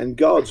and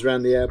guards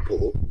around the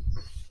airport.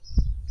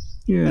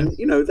 Yeah. And,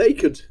 you know, they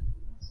could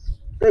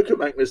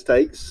make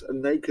mistakes,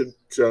 and they could,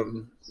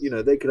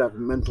 they could have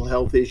mental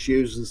health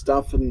issues and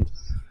stuff,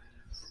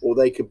 or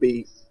they could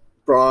be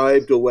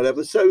bribed or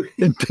whatever. So,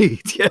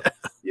 indeed, yeah.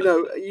 You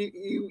know,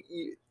 you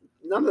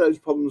none of those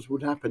problems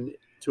would happen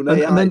to an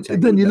AI. And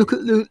tank, then you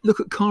look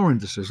at car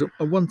industries.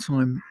 At one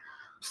time,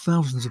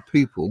 thousands of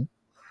people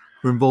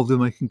were involved in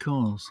making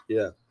cars.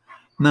 Yeah.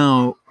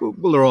 Now,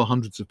 well, there are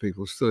hundreds of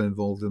people still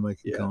involved in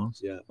making cars.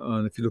 Yeah.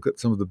 And if you look at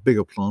some of the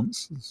bigger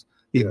plants, there's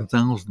even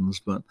thousands,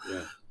 but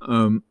yeah.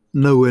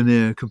 Nowhere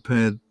near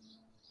compared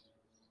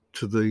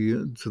to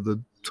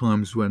the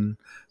times when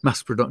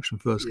mass production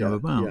first came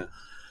about. Yeah.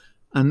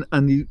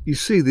 And you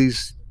see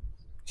these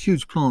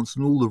huge plants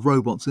and all the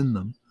robots in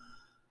them,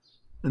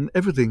 and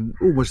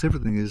almost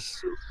everything is,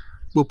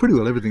 well, pretty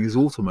well everything is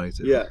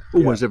automated. Yeah.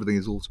 Almost everything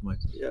is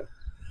automated. Yeah.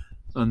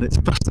 And it's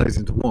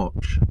fascinating to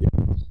watch. Yeah.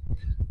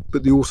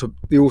 But the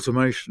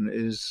automation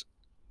is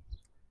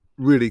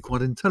really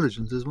quite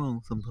intelligent as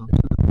well sometimes.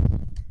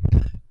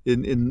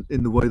 In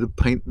the way the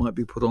paint might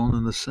be put on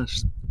and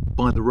assessed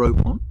by the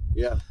robot.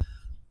 Yeah.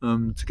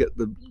 To get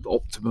the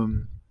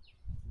optimum,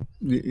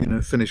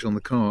 finish on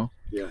the car.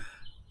 Yeah.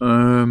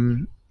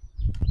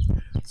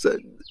 So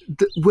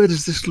where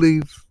does this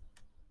leave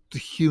the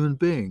human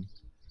being?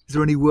 Is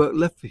there any work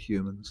left for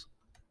humans?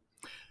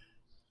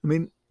 I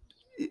mean,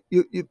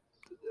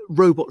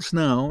 robots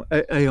now,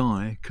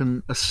 AI,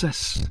 can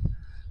assess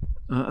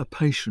a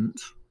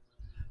patient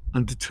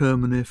and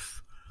determine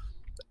if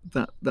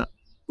that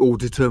or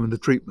determine the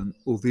treatment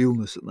or the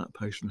illness that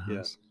patient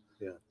has.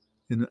 Yeah.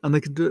 And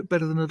they can do it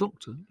better than a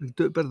doctor. They can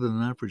do it better than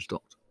an average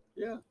doctor.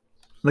 Yeah. And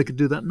they can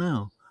do that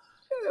now.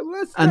 Yeah,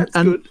 well,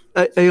 that's good.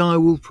 AI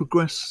will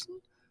progress,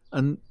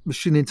 and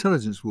machine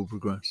intelligence will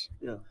progress.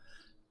 Yeah.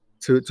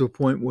 To a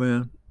point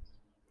where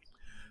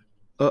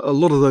a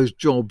lot of those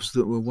jobs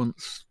that were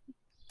once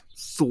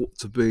thought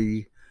to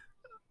be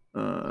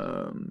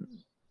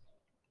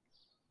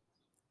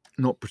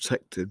not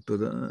protected,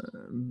 but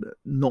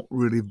not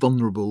really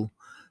vulnerable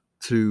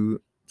to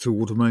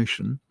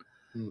automation,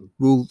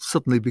 will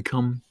suddenly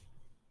become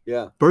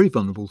very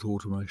vulnerable to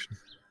automation.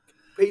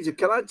 Peter,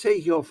 can I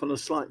take you off on a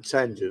slight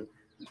tangent?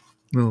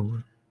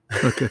 No,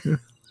 okay.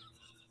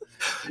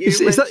 Is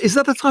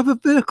that a type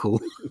of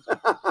vehicle?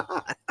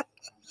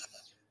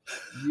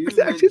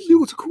 Actually, they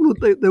ought to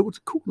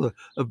call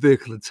a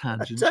vehicle a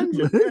tangent. A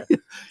tangent, yeah.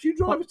 Do you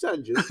drive a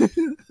tangent?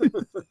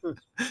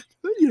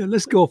 Yeah,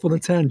 let's go off on a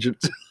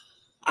tangent.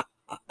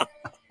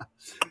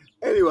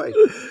 Anyway,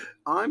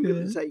 I'm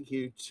going to take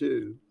you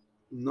to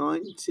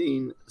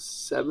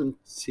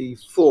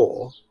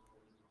 1974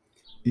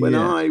 when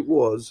I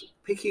was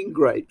picking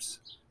grapes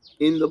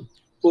in the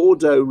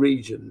Bordeaux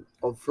region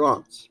of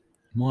France.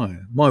 My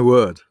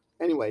word.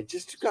 Anyway,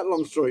 just to cut a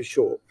long story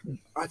short,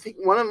 I think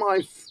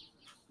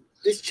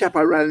this chap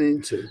I ran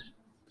into.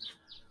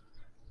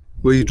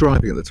 Were you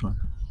driving at the time?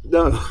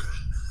 No.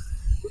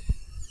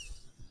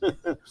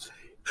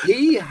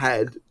 He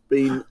had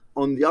been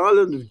on the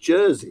island of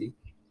Jersey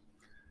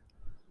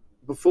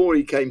before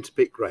he came to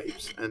pick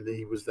grapes, and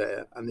he was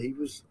there, and I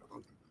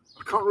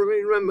can't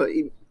really remember,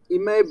 he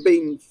may have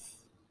been,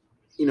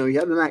 he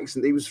had an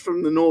accent, he was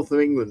from the north of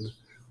England.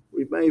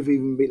 He may have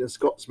even been a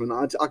Scotsman.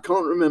 I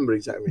can't remember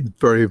exactly.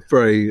 Very,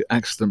 very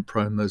accident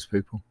prone, those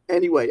people.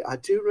 Anyway, I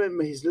do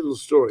remember his little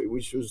story,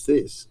 which was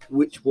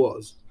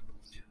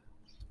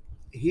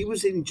he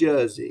was in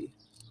Jersey,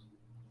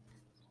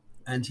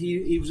 and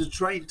he was a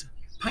trained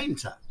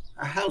painter,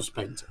 a house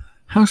painter.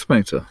 House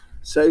painter.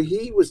 So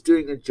he was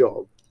doing a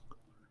job,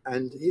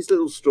 and his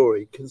little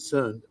story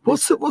concerned.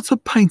 What's a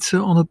painter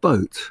on a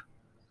boat?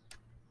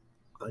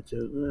 I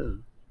don't know.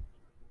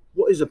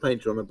 What is a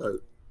painter on a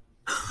boat?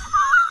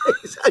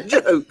 It's a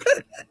joke.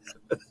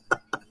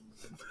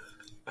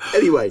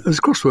 Anyway, It's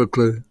a crossword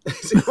clue.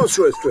 it's a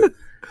crossword clue.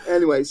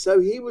 Anyway, so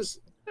he was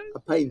a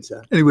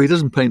painter. Anyway, he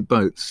doesn't paint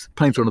boats.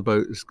 Painter on a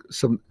boat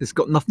it's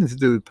got nothing to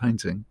do with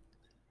painting.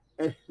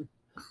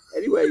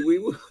 Anyway, we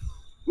were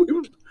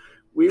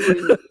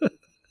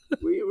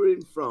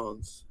in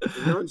France in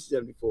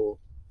 1974,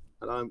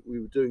 and we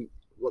were doing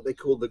what they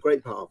call the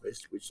grape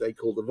harvest, which they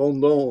call the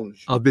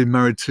vendange. I've been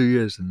married 2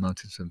 years in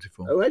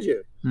 1974. Oh, had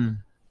you? Hmm.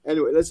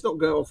 Anyway, let's not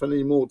go off on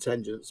any more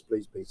tangents,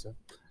 please, Peter.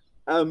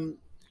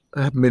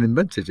 They haven't been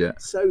invented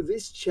yet. So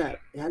this chap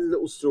had a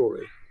little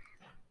story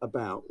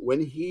about when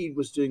he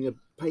was doing a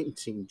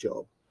painting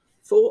job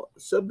for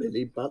Sir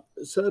Billy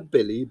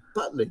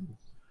Butlin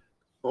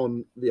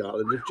on the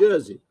island of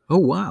Jersey. Oh,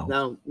 wow.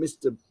 Now,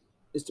 Mr.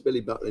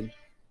 Billy Butlin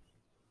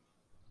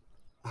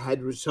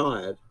had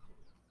retired,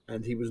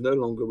 and he was no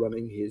longer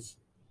running his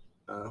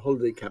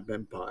holiday camp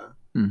empire,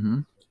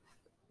 Mm-hmm.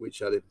 which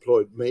had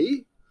employed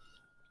me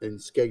in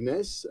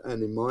Skegness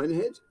and in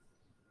Minehead.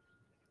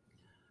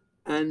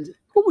 And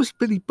What was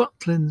Billy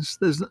Butlin's?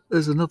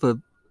 There's another.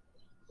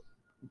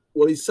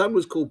 well, his son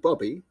was called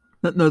Bobby,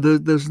 No,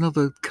 there's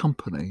another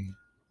company.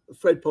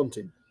 Fred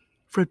Pontin.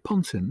 Fred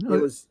Pontin.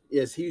 It was,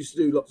 yes, he used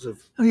to do lots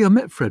of. Oh yeah, I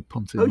met Fred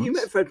Pontin. Oh, once. you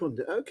met Fred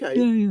Pontin? Okay.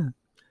 Yeah.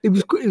 He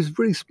was a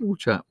really small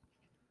chap.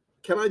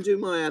 Can I do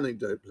my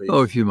anecdote, please?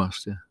 Oh, if you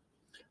must, yeah.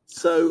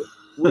 So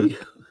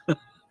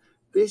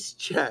this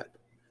chap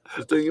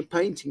was doing a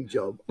painting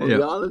job on Yeah.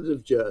 the island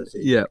of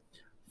Jersey Yeah.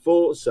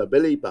 for Sir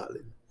Billy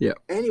Butlin. Yeah.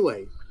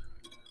 Anyway,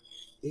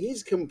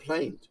 his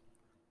complaint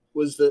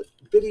was that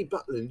Billy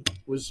Butlin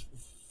was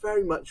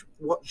very much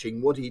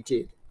watching what he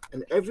did,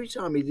 and every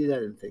time he did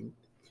anything,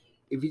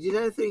 if he did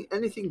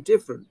anything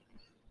different,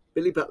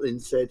 Billy Butlin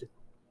said,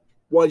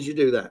 "Why did you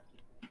do that?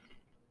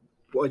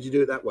 Why did you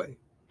do it that way?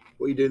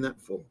 What are you doing that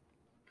for?"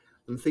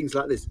 And things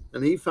like this.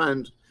 And he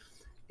found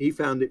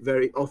it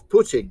very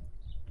off-putting,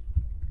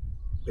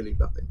 Billy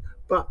Butlin.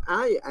 But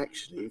I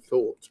actually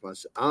thought to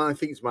myself, and I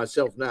think to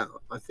myself now,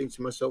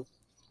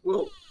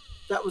 well,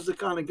 that was the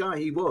kind of guy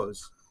he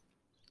was.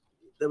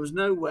 There was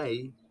no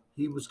way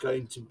he was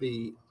going to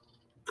be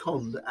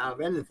conned out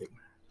of anything.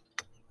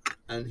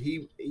 And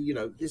he,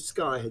 this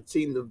guy had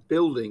seen the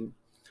building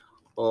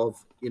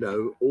of,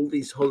 all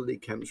these holiday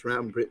camps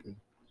around Britain.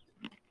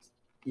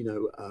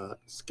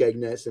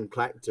 Skegness and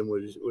Clacton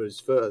were his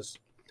first.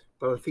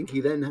 But I think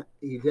he then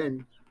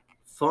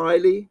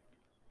Filey,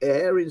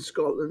 Ayr in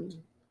Scotland,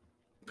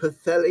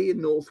 Pwllheli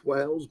in North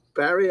Wales,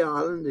 Barry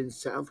Island in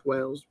South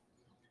Wales,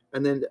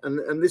 and then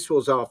and this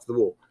was after the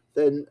war.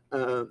 Then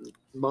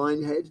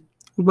Minehead.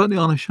 What about the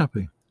Isle of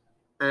Sheppey?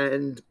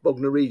 And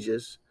Bognor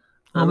Regis.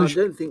 And I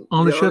don't think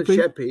Isle of Sheppey?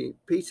 Sheppey,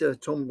 Peter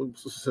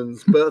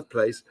Tomlinson's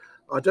birthplace,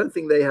 I don't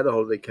think they had a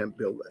holiday camp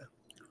built there.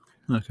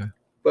 Okay.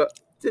 But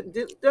don't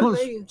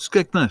they?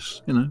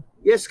 Skegness,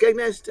 Yes,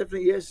 Skegness,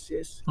 definitely, yes.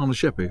 Isle of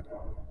Sheppey.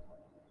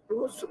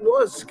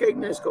 What has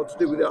Skegness got to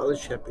do with the Isle of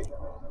Sheppey?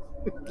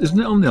 Isn't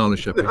it on the Isle of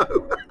Sheppey? No.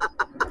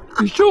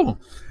 You sure?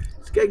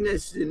 Skegness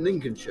is in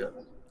Lincolnshire.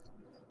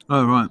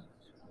 Oh, right.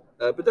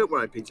 But don't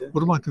worry, Peter.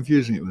 What am I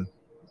confusing it with?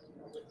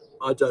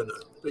 I don't know.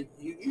 But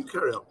you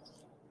carry on.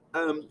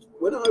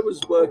 When I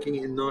was working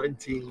in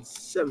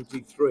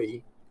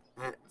 1973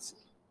 at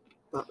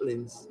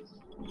Butlin's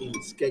in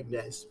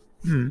Skegness,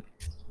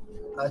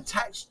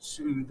 attached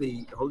to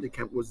the holiday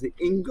camp was the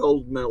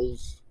Ingold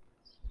Mills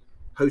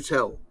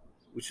Hotel,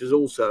 which is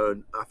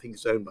also, I think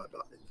it's owned by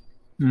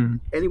Butlin.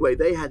 Anyway,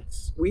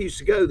 we used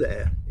to go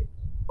there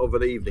of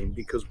an evening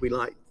because we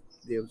liked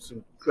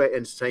some great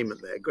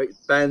entertainment there, great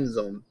bands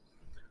on.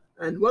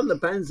 And one of the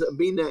bands that had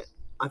been there,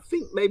 I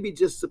think maybe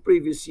just the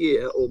previous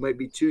year or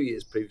maybe 2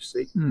 years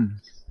previously,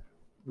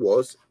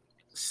 was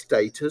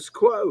Status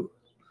Quo.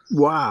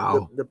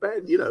 Wow. The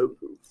band,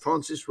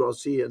 Francis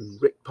Rossi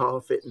and Rick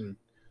Parfitt and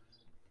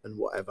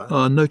whatever.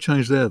 Oh, no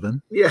change there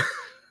then. Yeah.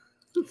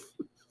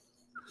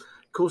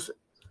 Of course,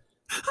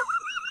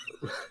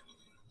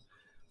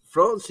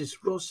 Francis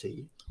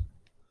Rossi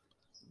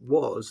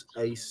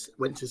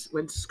went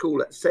to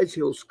school at Sedge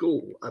Hill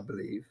School, I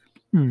believe,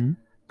 and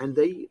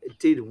they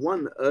did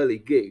one early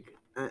gig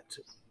at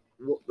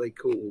what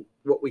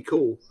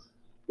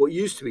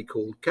used to be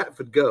called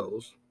Catford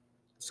Girls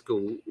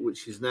School,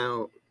 which is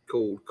now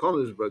called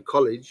Conisbrough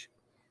College.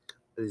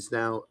 It is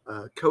now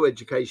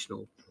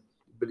co-educational,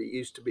 but it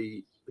used to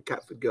be the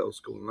Catford Girls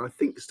School, and I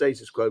think the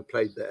Status Quo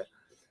played there.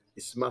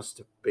 This must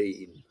have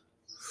been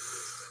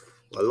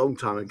a long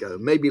time ago,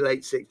 maybe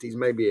late 60s,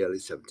 maybe early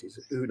 70s.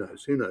 Who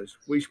knows?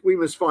 We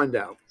must find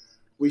out.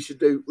 We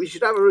should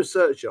have a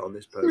researcher on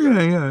this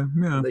program.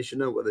 Yeah. They should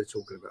know what they're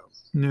talking about.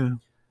 Yeah.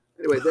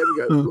 Anyway, there we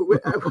go.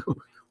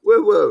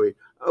 Where were we?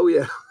 Oh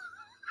yeah.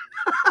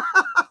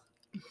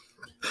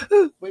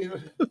 We were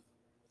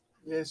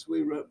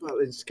at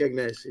Butlin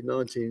Skegness in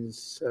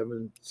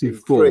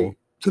 1974.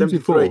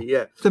 74.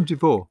 Yeah.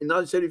 74. In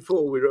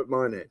 1974, we were at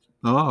Minehead.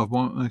 Oh,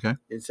 well, okay.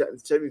 In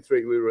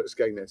 73, we were at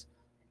Skegness.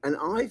 And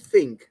I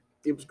think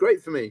it was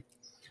great for me.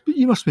 But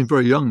you must have been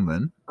very young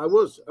then. I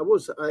was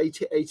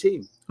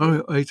 18.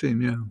 Oh,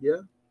 18, yeah.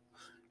 Yeah.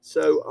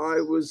 So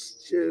I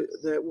was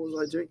there. What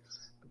was I doing?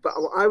 But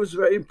I was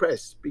very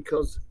impressed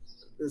because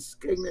the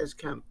Skegness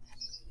camp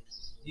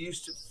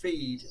used to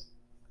feed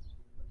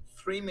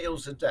 3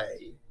 meals a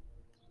day,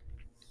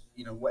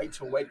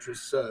 waiter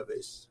waitress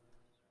service.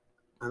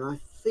 And I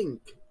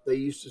think they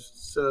used to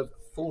serve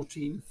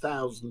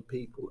 14,000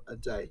 people a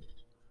day.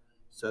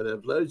 So they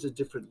have loads of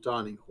different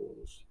dining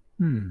halls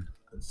and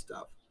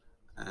stuff.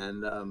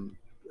 And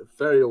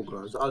very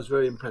organised. I was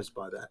very impressed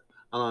by that.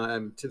 And I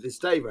am to this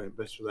day very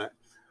impressed with that.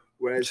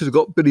 Whereas, should have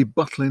got Billy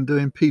Butlin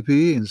doing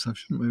PPE and stuff,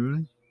 shouldn't we,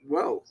 really?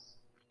 Well,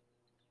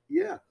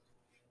 yeah.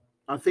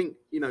 I think,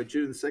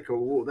 during the Second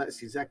World War,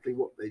 that's exactly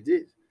what they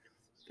did.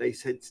 They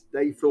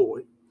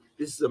thought,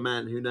 this is a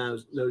man who now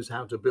knows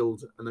how to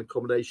build an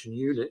accommodation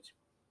unit.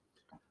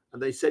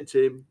 And they said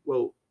to him,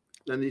 well,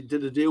 then they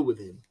did a deal with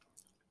him.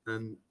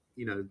 And,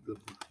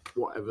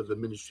 whatever the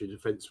Ministry of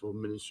Defence or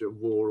Ministry of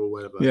War or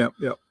whatever.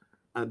 Yeah.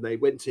 And they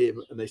went to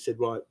him and they said,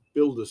 right,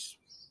 build us.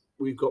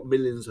 We've got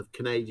millions of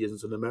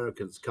Canadians and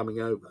Americans coming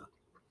over.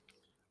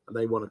 And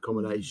they want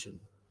accommodation.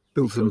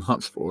 Build some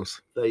huts for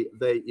us. They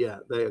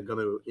are going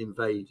to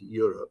invade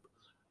Europe.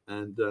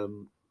 And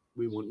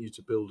we want you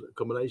to build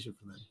accommodation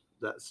for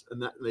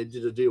them. They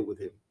did a deal with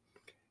him.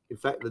 In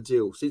fact, the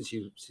deal, since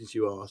you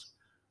asked,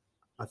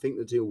 I think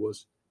the deal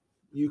was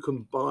you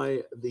can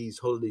buy these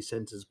holiday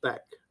centres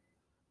back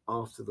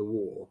after the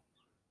war,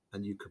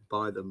 and you could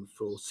buy them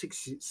for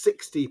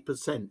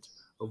 60%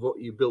 of what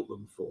you built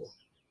them for.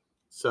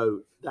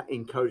 So that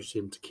encouraged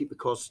him to keep the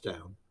costs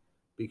down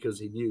because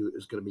he knew it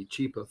was going to be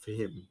cheaper for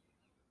him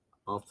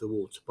after the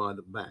war to buy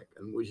them back,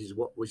 and which is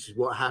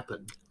what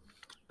happened.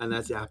 And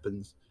as it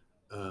happens,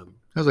 that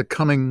was a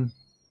cunning.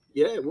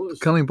 Yeah, it was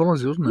cunning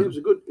policy, wasn't it? Yeah,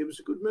 it was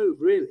a good move,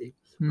 really.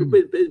 Good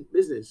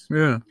business.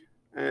 Yeah.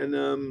 And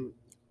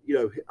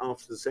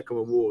after the Second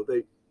World War,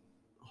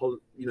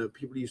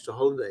 people used to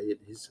holiday in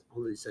his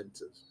holiday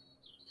centres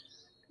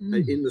in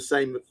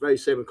the very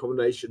same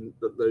accommodation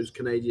that those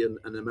Canadian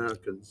and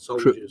American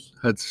soldiers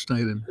had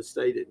stayed in.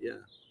 Yeah,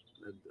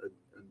 and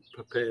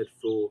prepared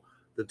for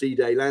the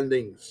D-Day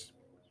landings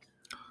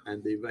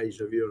and the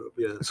invasion of Europe.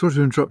 Yeah. Sorry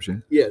to interrupt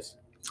you. Yes.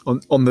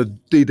 On the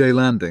D-Day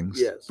landings.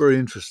 Yes. Very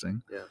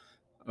interesting.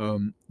 Yeah.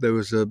 There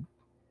was a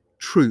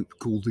troop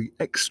called the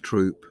X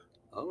Troop.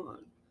 All right.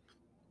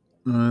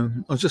 I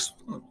was just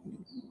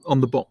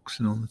on the box,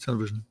 on the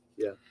television.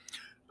 Yeah.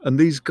 And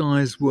these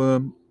guys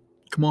were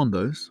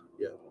commandos.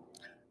 Yeah.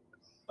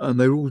 And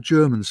they were all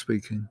German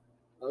speaking.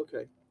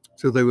 Okay.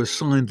 So they were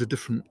assigned to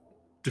different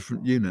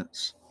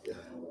units. Yeah.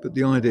 But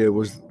the idea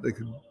was they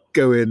could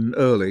go in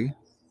early,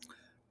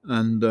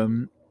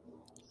 and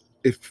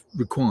if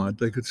required,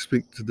 they could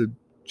speak to the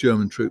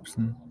German troops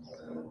and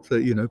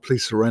say,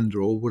 please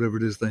surrender, or whatever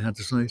it is they had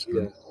to say to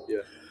them.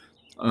 Yeah.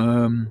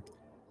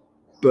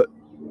 But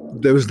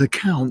there was an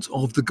account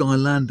of the guy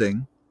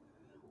landing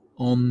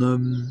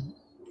on,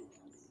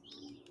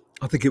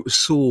 I think it was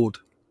Sword,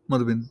 might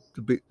have been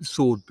the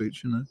Sword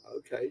Beach,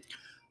 Okay.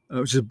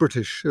 Which is a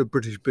British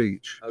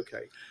beach.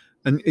 Okay.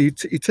 And you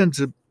tend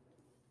to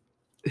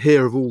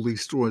hear of all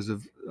these stories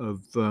of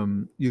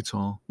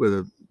Utah,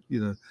 where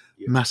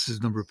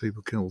massive number of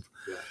people killed.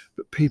 Yeah.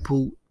 But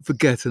people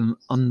forget and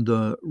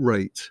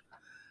underrate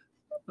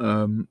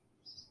the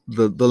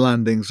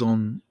landings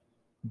on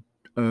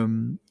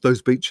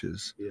those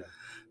beaches. Yeah.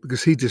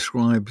 Because he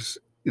describes,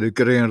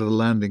 getting out of the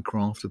landing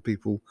craft of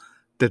people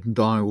dead and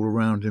dying all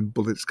around him,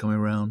 bullets coming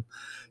around,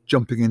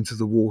 jumping into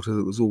the water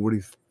that was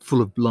already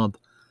full of blood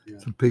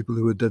from people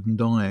who were dead and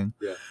dying.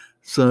 Yeah.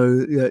 So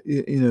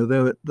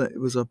that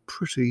was a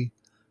pretty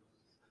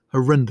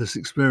horrendous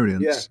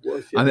experience. Yeah, it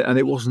was, yeah. And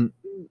it wasn't,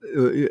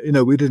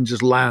 we didn't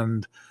just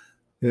land,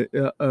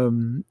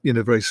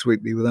 very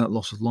sweetly without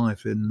loss of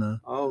life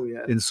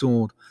in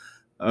Sword.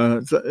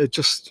 It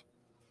just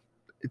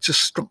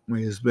struck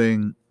me as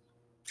being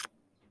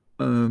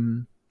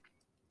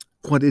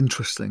quite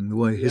interesting the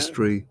way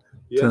history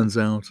turns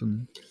out.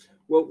 And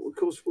well, of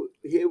course,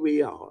 here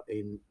we are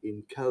in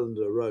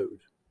Callender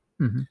Road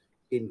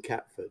in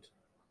Catford,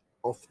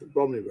 off the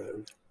Bromley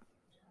Road,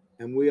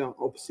 and we are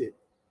opposite.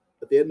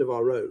 At the end of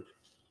our road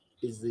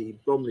is the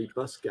Bromley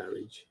bus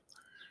garage,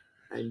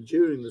 and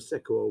during the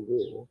Second World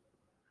War,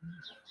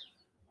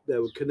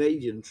 there were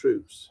Canadian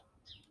troops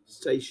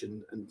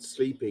stationed and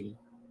sleeping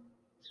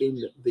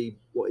in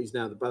what is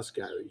now the bus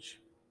garage,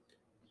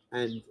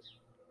 and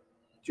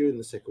during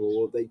the Second World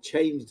War, they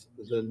changed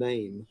the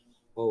name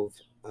of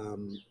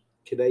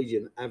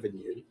Canadian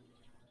Avenue.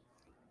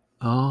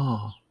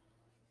 Ah.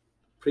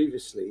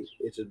 Previously,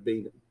 it had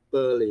been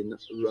Berlin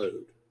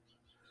Road.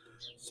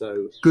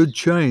 So good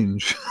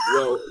change.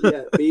 Well, yeah,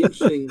 it'd be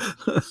interesting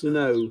to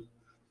know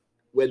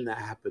when that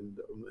happened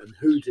and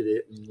who did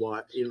it and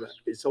why.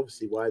 It's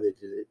obviously why they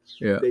did it.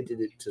 Yeah. They did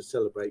it to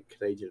celebrate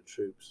Canadian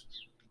troops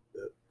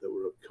that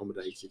were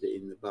accommodated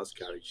in the bus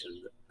carriage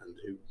and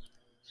who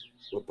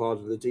were part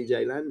of the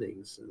D-Day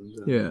landings,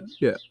 and yeah.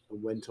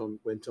 and went on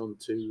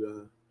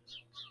to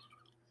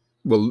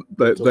Well,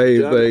 went on to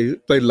Germany.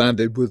 they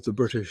landed with the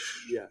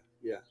British, yeah,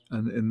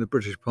 and in the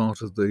British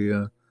part of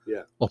the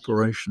yeah,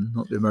 operation,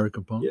 not the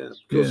American part. yeah.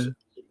 Because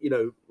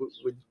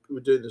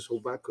we're doing this all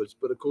backwards,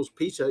 but of course,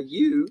 Peter,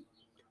 you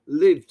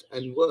lived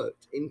and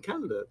worked in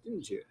Canada,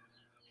 didn't you?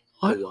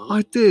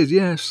 I did,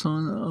 yes.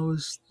 I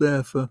was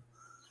there for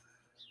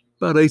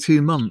about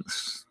 18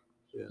 months,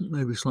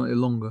 maybe slightly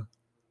longer.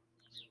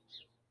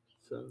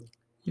 So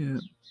yeah,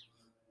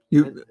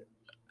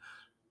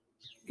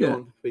 go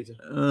on, Peter.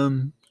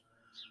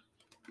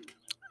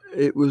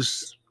 It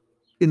was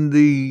in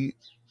the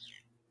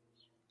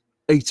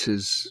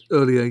 80s,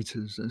 early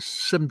 80s.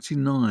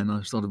 79,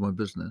 I started my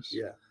business.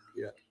 Yeah.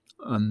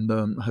 And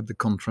I had the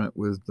contract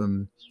with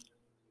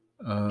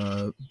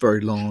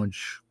very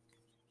large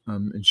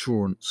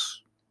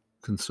insurance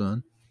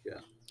concern.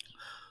 Yeah.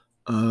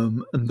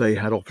 And they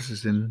had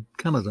offices in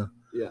Canada.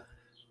 Yeah.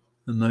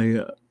 And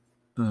they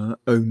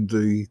owned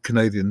the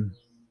Canadian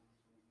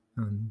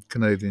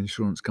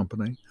insurance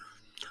company,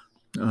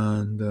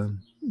 and a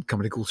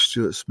company called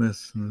Stuart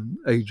Smith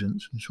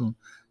Agents, insurance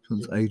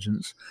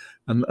agents,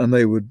 and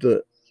they would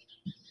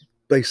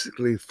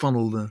basically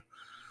funnel the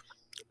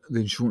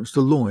insurance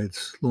to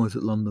Lloyd's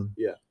at London.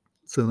 Yeah.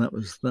 So that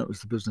was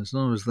the business,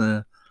 and I was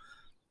there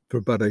for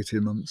about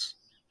 18 months.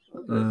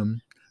 Okay.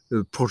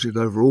 The project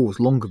overall was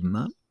longer than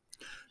that,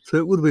 so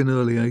it would have been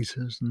early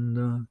 80s,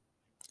 and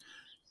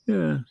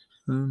it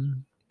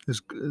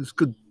was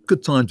good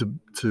time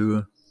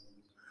to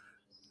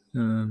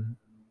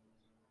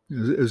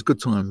it was a good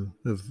time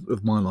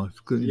of my life.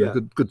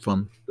 Good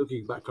fun.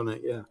 Looking back on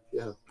it, yeah.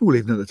 Well,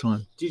 even at the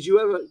time. Did you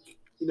ever,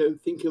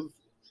 think of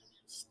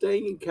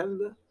staying in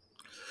Canada?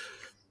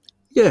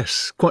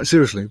 Yes, quite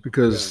seriously,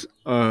 because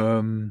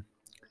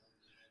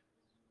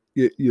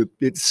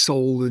it's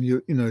sold,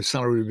 and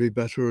salary would be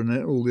better,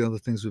 and all the other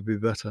things would be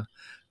better.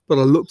 But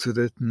I looked at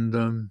it,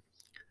 and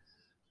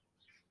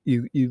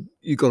you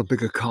got a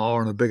bigger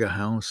car and a bigger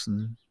house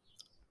and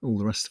all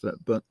the rest of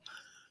it. But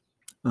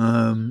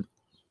that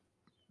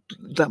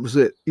was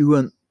it. You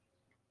weren't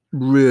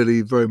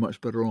really very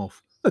much better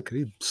off.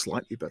 Okay,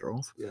 slightly better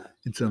off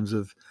in terms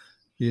of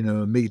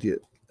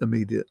immediate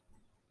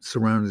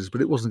surroundings,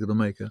 but it wasn't going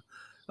to make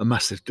a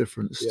massive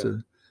difference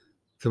to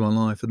my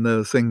life. And there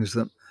are things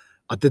that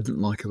I didn't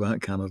like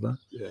about Canada.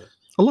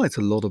 I liked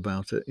a lot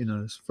about it.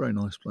 It's a very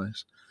nice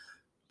place,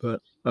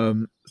 but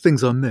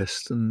things I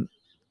missed, and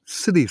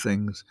silly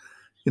things.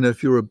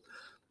 If you're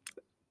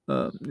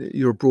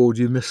abroad,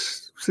 you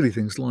miss silly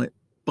things like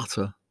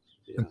butter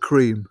and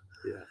cream.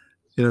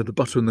 The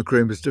butter and the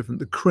cream is different.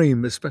 The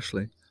cream,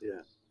 especially.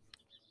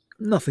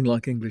 Nothing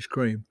like English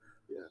cream.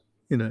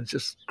 It's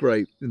just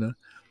great. And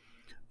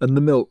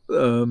the milk.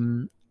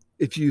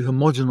 If you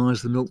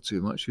homogenize the milk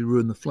too much, you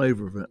ruin the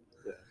flavour of it.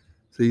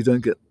 So you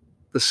don't get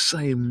the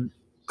same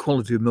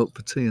quality of milk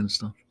for tea and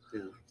stuff.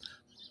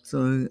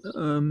 So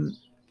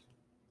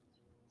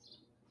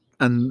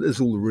and there's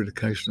all the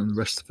relocation and the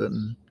rest of it,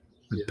 and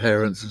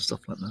parents and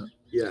stuff like that.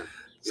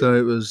 So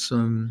it was.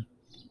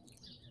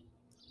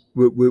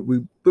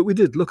 We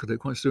did look at it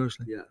quite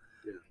seriously.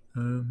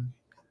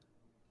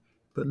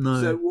 But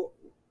no. So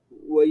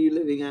were you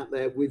living out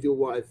there with your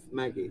wife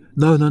Maggie?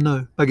 No.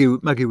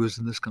 Maggie was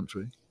in this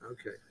country.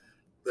 Okay.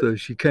 So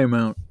she came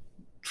out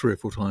 3 or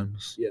 4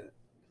 times. Yeah.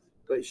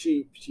 But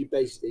she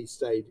basically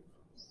stayed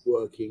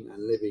working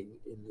and living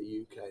in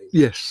the UK.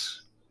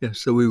 Yes.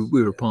 So we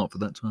were apart for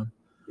that time.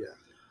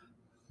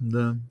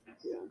 And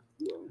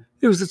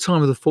it was the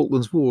time of the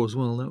Falklands War as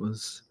well. That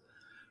was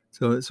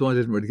so I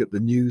didn't really get the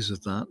news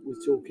of that. We're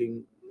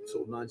talking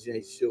sort of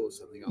 1982 or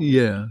something.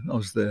 Yeah, I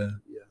was there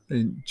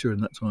during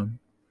that time.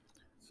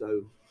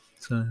 So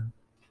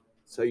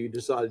you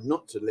decided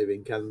not to live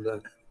in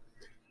Canada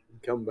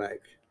and come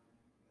back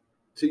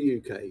to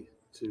UK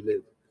to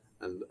live.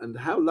 And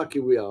how lucky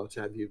we are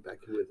to have you back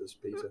with us,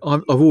 Peter.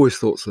 I've always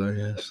thought so,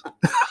 yes.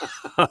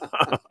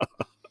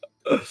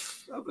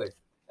 Lovely.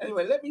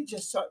 Anyway, let me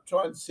just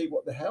try and see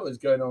what the hell is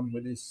going on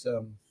with this.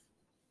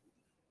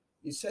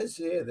 It says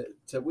here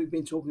that we've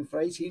been talking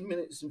for 18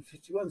 minutes and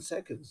 51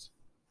 seconds.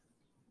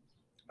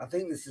 I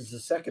think this is the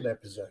second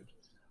episode.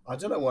 I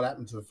don't know what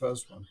happened to the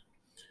first one.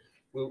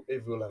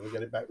 If we'll ever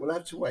get it back. We'll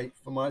have to wait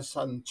for my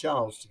son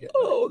Charles to get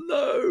back. Oh,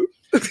 no.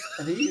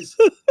 And he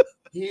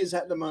is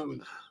at the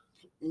moment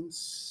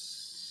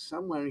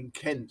somewhere in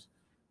Kent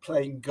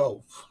playing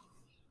golf.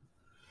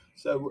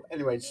 So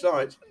anyway,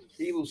 sorry,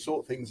 he will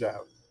sort things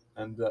out.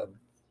 And,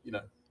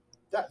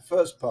 that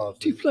first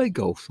part. Do you play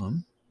golf,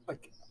 son?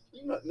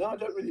 No, I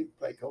don't really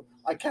play golf.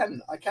 I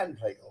can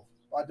play golf.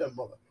 I don't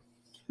bother.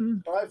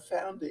 But I've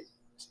found it.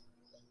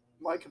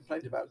 My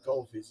complaint about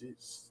golf is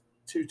it's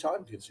too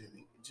time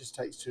consuming. It just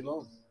takes too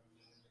long.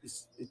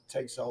 It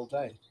takes a whole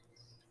day.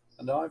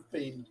 And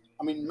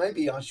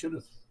maybe I should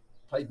have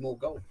played more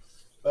golf,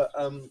 but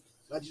I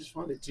just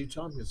find it too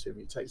time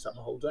consuming. It takes up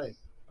a whole day,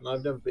 and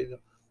I've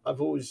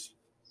always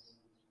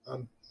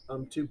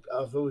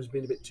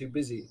been a bit too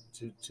busy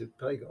to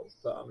play golf.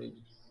 But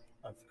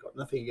I've got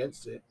nothing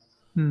against it,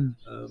 Mm.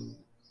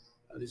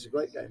 and it's a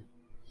great game.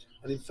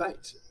 And in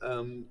fact,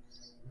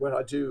 what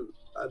I do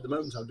at the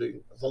moment, I'm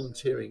doing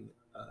volunteering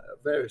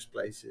at various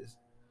places,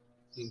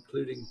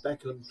 including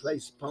Beckenham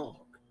Place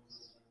Park,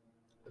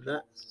 and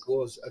that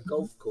was a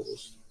golf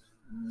course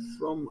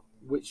from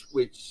which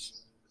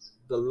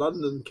the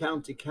London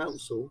County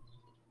Council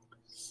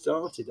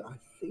started, I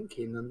think,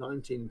 in the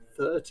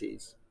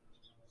 1930s.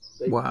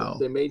 Wow.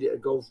 They made it a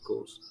golf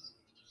course,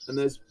 and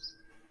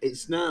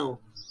it's now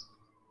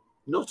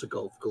not a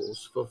golf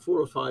course. For 4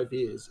 or 5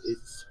 years,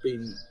 it's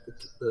been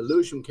the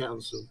Lewisham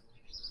Council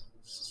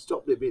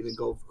stopped it being a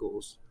golf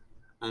course,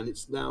 and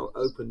it's now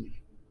open.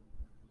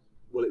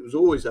 Well, it was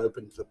always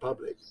open to the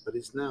public, but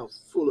it's now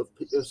full of.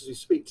 As we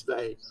speak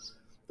today,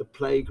 the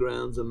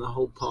playgrounds and the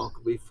whole park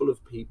will be full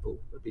of people.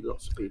 There'll be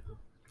lots of people.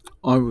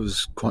 I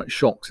was quite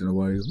shocked in a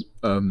way,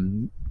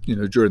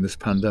 during this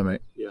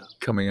pandemic, Yeah,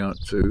 coming out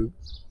to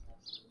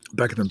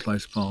Beckenham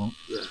Place Park.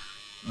 yeah,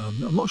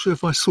 I'm not sure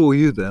if I saw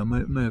you there. I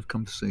may have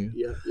come to see you.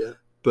 yeah, yeah,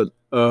 But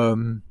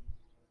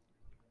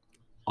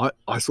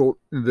I thought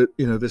that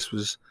this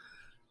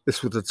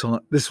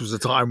was a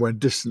time when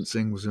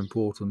distancing was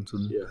important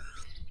and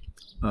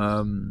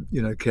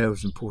yeah, care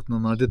was important,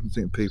 and I didn't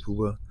think people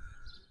were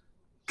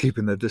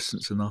keeping their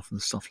distance enough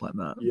and stuff like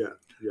that. yeah,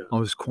 yeah, I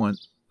was quite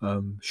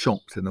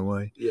shocked in a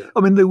way. yeah, I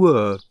mean, they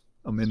were.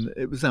 I mean,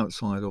 it was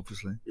outside,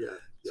 obviously, yeah.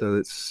 so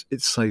it's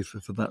safer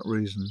for that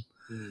reason.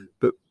 Mm.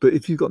 But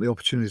if you've got the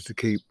opportunity to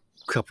keep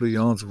a couple of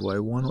yards away,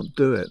 why not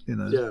do it?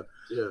 Yeah,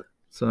 yeah.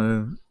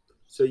 So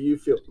you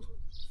feel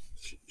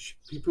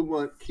people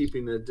weren't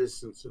keeping their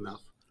distance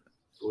enough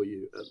for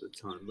you at the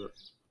time, but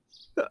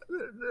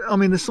I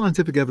mean, the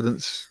scientific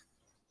evidence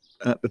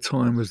at the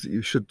time was that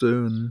you should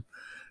do,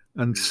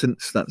 and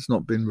since that's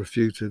not been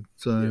refuted.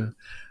 So,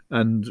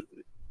 and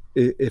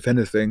if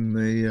anything,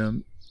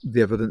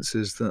 the evidence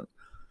is that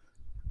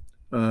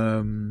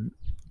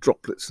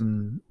droplets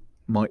and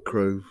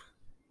micro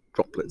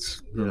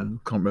droplets.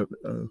 Can't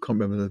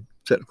remember the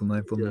technical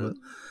name for them.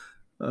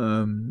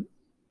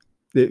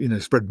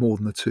 But, spread more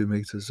than the 2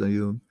 meters. So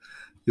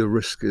your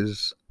risk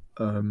is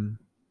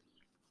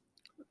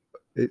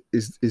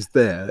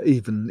there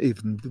even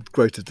with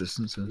greater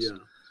distances.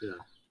 Yeah.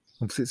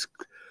 Obviously,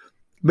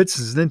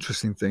 medicine is an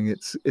interesting thing.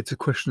 It's a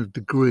question of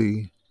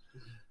degree.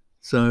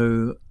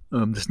 So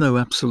there's no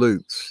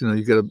absolutes.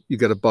 You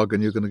get a bug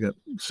and you're going to get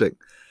sick.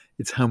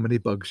 It's how many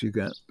bugs you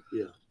get.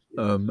 Yeah.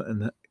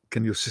 And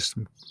can your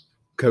system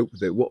cope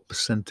with it? What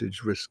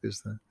percentage risk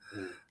is there?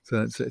 Yeah.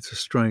 So it's a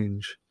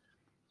strange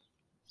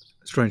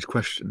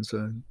question.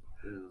 So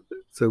Yeah.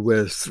 so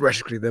whereas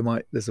theoretically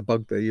there's a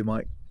bug there, you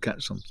might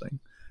catch something,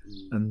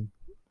 and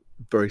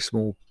very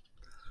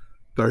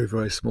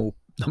very small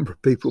number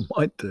of people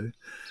might do.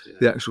 Yeah.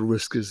 The actual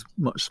risk is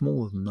much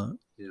smaller than that.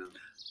 Yeah.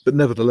 But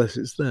nevertheless,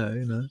 it's there.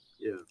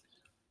 Yeah.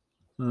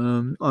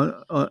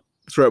 I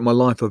throughout my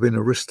life I've been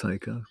a risk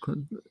taker.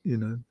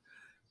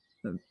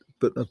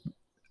 But I've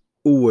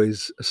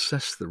always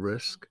assessed the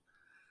risk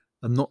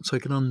and not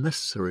taken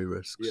unnecessary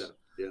risks.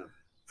 Yeah.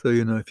 So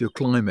if you're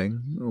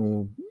climbing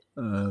or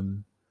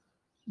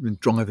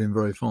driving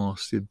very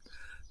fast, you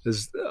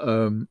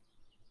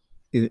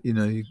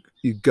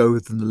go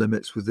within the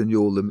limits, within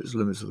your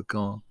limits of the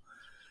car.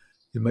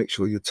 You make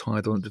sure you're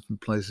tied on at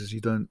different places.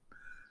 You don't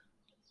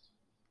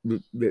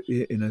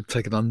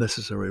take an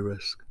unnecessary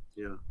risk.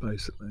 Yeah.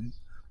 Basically,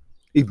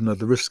 even though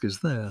the risk is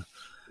there.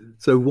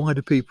 So why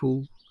do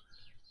people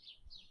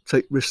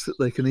take risks that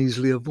they can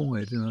easily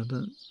avoid? I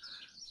don't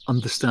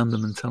understand the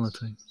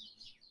mentality.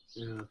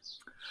 Yeah.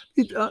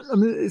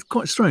 It's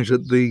quite strange.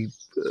 At the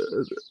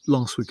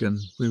last weekend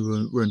we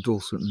were in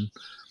Dorset,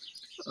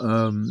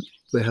 and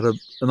they had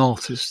an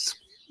artists'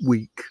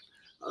 week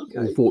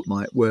or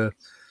fortnight where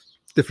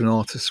different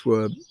artists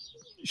were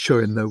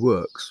showing their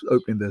works,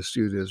 opening their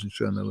studios and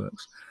showing their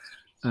works.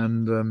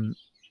 And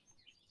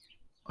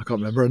I can't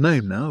remember her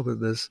name now, but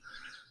there's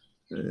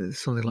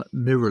something like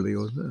Mirrally,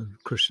 or a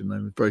Christian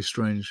name, very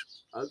strange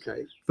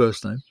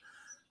first name.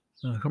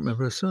 I can't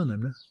remember her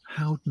surname now.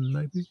 Howden,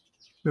 maybe.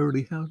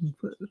 Mirrally Howden.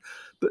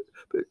 But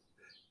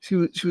she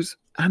was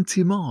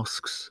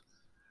anti-masks.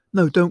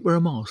 No, don't wear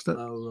a mask.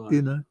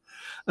 And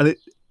it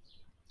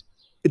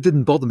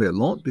didn't bother me a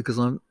lot because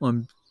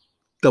I'm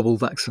double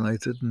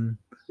vaccinated, and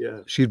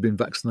she'd been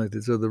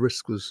vaccinated, so the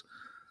risk was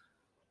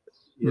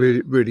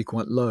really, really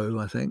quite low.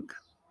 I think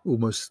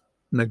almost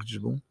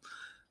negligible.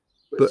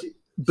 But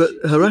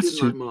her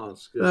attitude,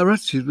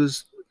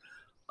 was,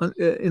 I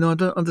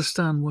don't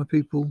understand why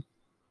people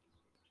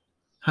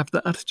have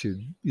that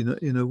attitude.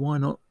 Why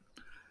not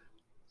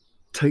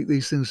take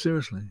these things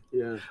seriously?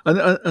 Yeah.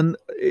 And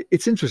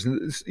it's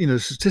interesting.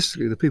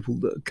 Statistically, the people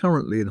that are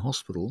currently in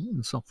hospital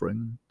and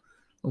suffering,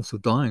 also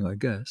dying, I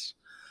guess,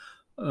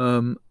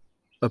 are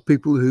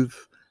people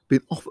who've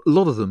been a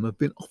lot of them have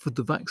been offered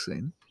the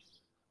vaccine,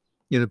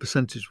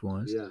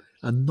 percentage-wise,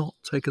 and not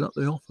taken up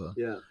the offer.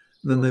 Yeah.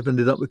 And then they've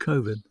ended up with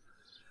COVID.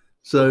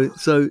 So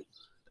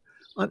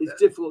it's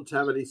difficult to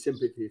have any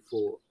sympathy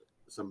for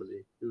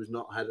somebody who has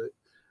not had an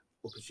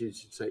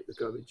opportunity to take the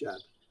COVID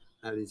jab.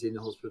 and is in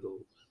hospital,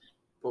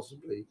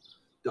 possibly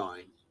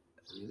dying.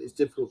 I mean, it's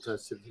difficult to have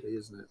sympathy,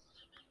 isn't it?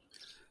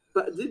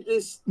 But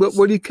this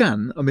well, you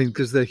can. I mean,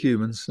 because they're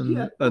humans, and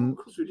yeah, and of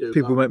course we do.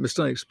 people but, make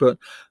mistakes. But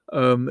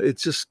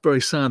it's just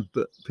very sad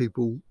that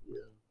people yeah.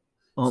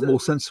 aren't So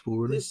more sensible,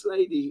 really. This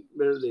lady,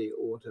 Merrily,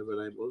 or whatever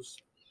her name was,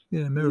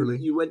 Yeah, Merrily.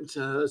 You went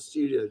to her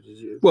studio, did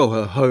you? Well,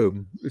 her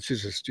home, which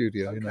is a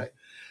studio, you know. Okay.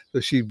 So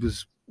she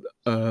was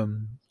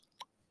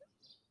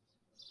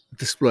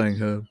displaying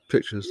her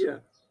pictures. Yeah.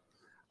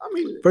 I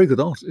mean, Very good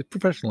artist,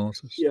 professional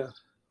artist. yeah.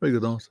 Very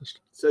good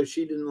artist. So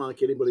she didn't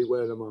like anybody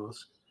wearing a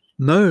mask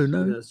No, in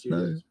her no.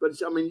 studios. But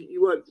I mean,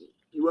 you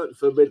weren't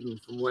forbidden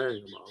from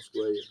wearing a mask,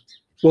 were you?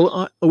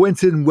 Well, I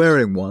went in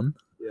wearing one,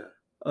 Yeah.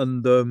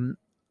 and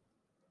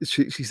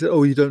she said,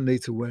 "Oh, you don't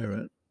need to wear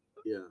it."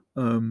 Yeah.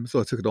 So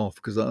I took it off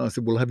because I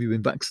said, "Well, have you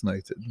been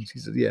vaccinated?" And she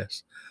said,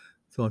 "Yes."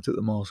 So I took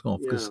the mask off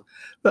because,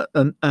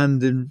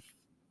 and in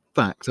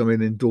fact, I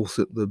mean, in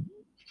Dorset, the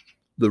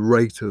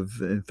rate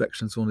of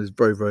infections on is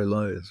very, very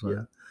low. So,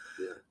 Yeah.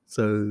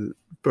 So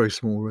very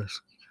small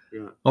risk.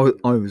 Yeah.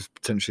 I was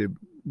potentially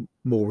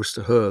more risk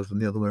to her than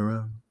the other way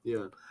around.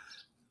 Yeah.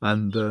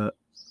 And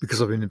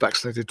because I've been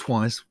vaccinated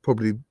twice,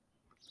 probably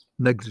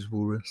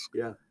negligible risk,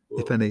 Yeah.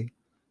 Well, if any.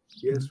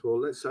 yes. Well,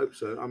 let's hope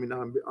so. I mean,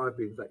 I've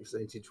been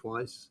vaccinated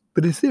twice.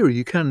 But in theory,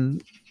 you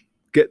can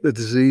get the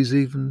disease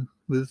even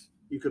with.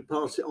 You could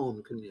pass it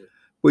on, couldn't you?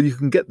 Well, you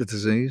can get the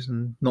disease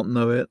and not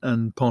know it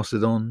and pass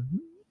it on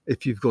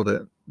if you've got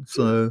it.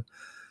 So,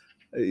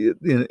 you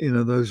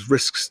know, those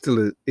risks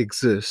still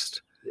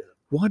exist. Yeah.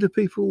 Why do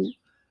people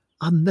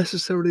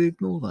unnecessarily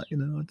ignore that? You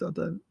know, I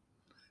don't.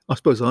 I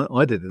suppose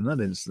I did in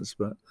that instance,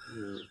 but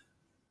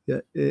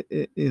you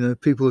know,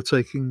 people are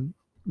taking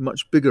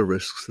much bigger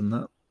risks than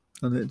that,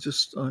 and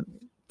I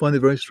find it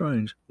very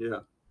strange. Yeah.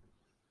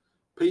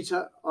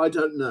 Peter, I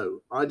don't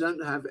know. I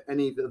don't have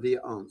any of the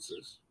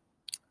answers.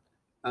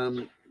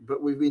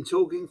 But we've been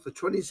talking for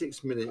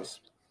 26 minutes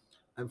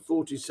and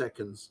 40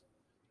 seconds.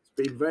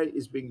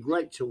 It's been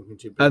great talking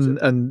to you, Peter.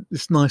 And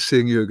it's nice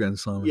seeing you again,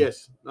 Simon.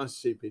 Yes, nice to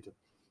see you, Peter.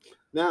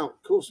 Now,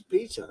 of course,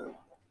 Peter,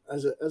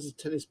 as a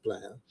tennis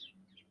player,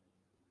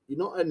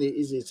 not only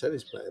is he a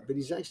tennis player, but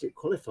he's actually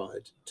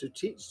qualified to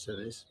teach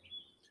tennis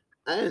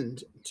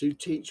and to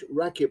teach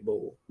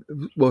racquetball.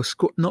 Well,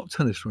 not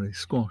tennis, really,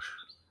 squash.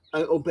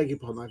 Oh, beg your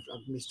pardon,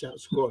 I've missed out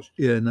squash.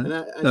 Yeah,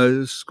 no,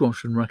 no,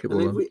 squash and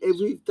racquetball. And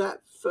if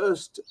that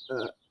first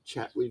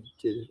chat we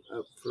did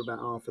for about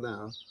half an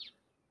hour,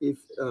 if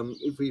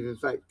we've in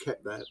fact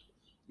kept that,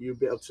 you'll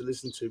be able to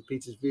listen to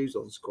Peter's views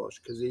on squash,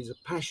 because he's a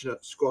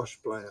passionate squash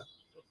player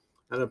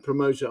and a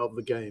promoter of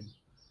the game,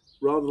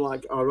 rather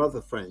like our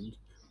other friend,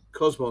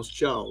 Cosmos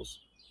Charles.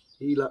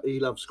 He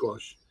loves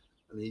squash,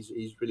 and he's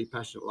really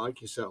passionate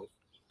like yourself.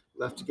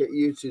 We'll have to get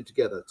you two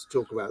together to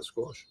talk about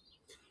squash.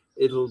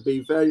 It'll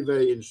be very,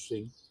 very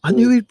interesting. I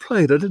knew he'd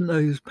played. I didn't know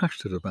he was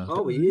passionate about it.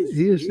 Oh, he is.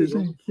 He is,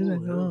 isn't he?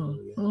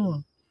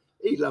 Yeah.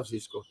 He loves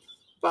his squash.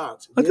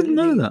 But I didn't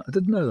know that. I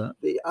didn't know that.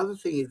 The other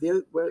thing is,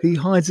 he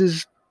hides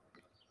his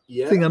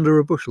thing under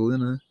a bushel, you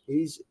know.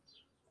 He's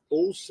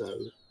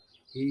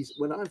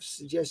when I've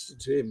suggested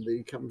to him that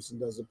he comes and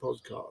does a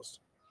podcast,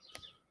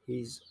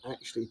 he's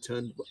actually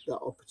turned that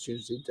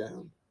opportunity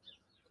down.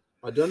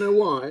 I don't know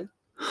why,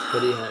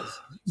 but he has.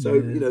 So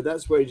you know,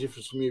 that's very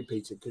different from you,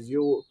 Peter, because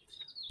you're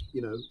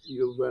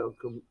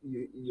welcome.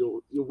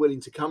 You're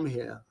willing to come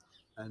here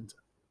and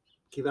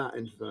give out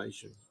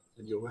information,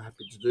 and you're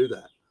happy to do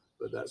that.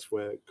 But that's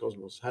where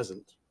Cosmos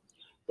hasn't.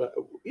 But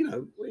you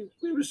know,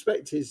 we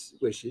respect his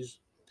wishes,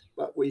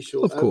 but we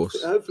shall. Of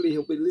course. Hopefully,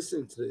 he'll be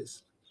listening to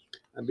this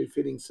and be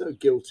feeling so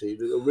guilty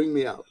that he'll ring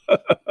me up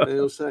and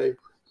he'll say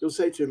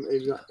to him,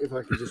 if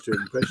I can just do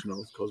an impression of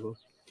Cosmos,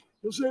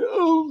 he'll say,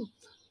 "Oh,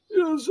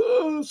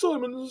 yes,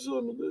 Simon, this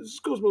is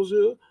Cosmos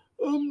here.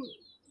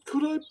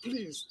 Could I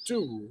please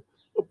do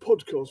a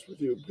podcast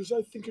with you, because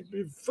I think it'd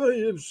be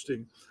very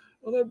interesting,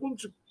 and I want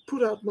to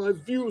put out my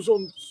views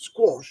on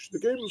squash, the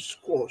game of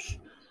squash.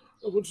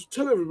 I want to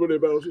tell everybody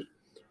about it,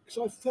 because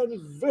I found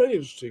it very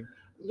interesting.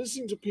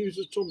 Listening to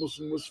Peter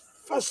Thomason was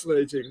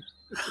fascinating."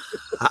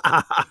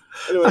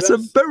 Anyway, that's a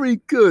very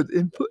good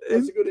input.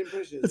 That's a good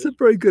impression. That's a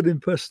very good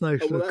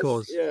impersonation of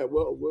Cos. Yeah,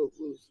 well,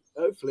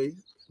 hopefully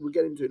we'll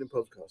get him doing a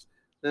podcast.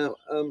 Now,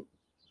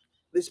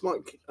 this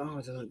might, I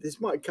don't know, this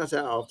might cut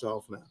out after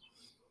half an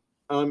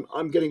hour.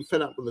 I'm getting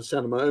fed up with the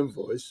sound of my own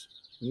voice.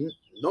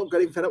 Not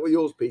getting fed up with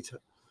yours, Peter.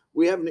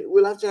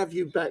 We'll have to have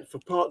you back for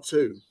part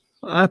 2.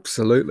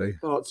 Absolutely.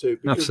 Part 2.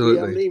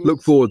 Absolutely.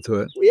 Look forward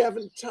to it. We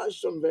haven't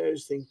touched on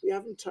various things. We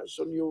haven't touched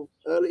on your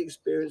early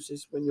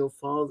experiences when your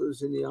father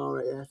was in the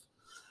RAF.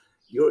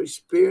 Your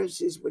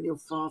experiences when your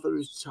father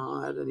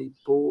retired and he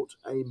bought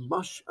a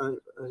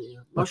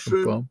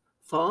mushroom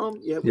farm.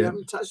 Yeah, we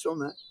haven't touched on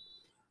that.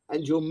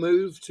 And your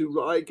move to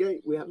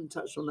Reigate, we haven't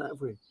touched on that, have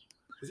we?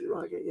 Was it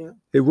Reigate? Yeah.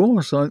 It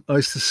was. I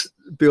used to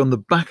be on the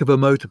back of a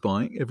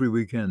motorbike every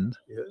weekend.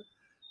 Yeah.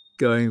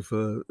 Going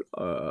for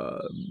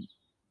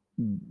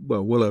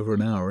well over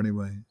an hour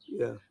anyway.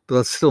 Yeah. But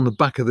I'd sit on the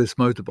back of this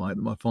motorbike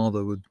that my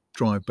father would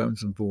drive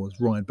backwards and forwards,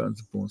 ride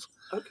backwards and forwards.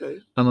 Okay.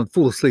 And I'd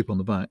fall asleep on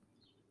the back.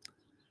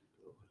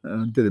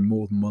 Did it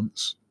more than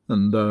once.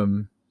 And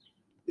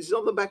this is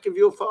on the back of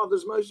your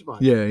father's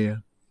motorbike?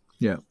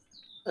 Yeah.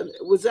 And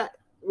was that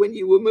when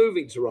you were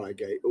moving to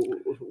Reigate?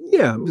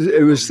 Yeah,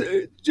 it was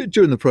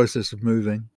during the process of moving.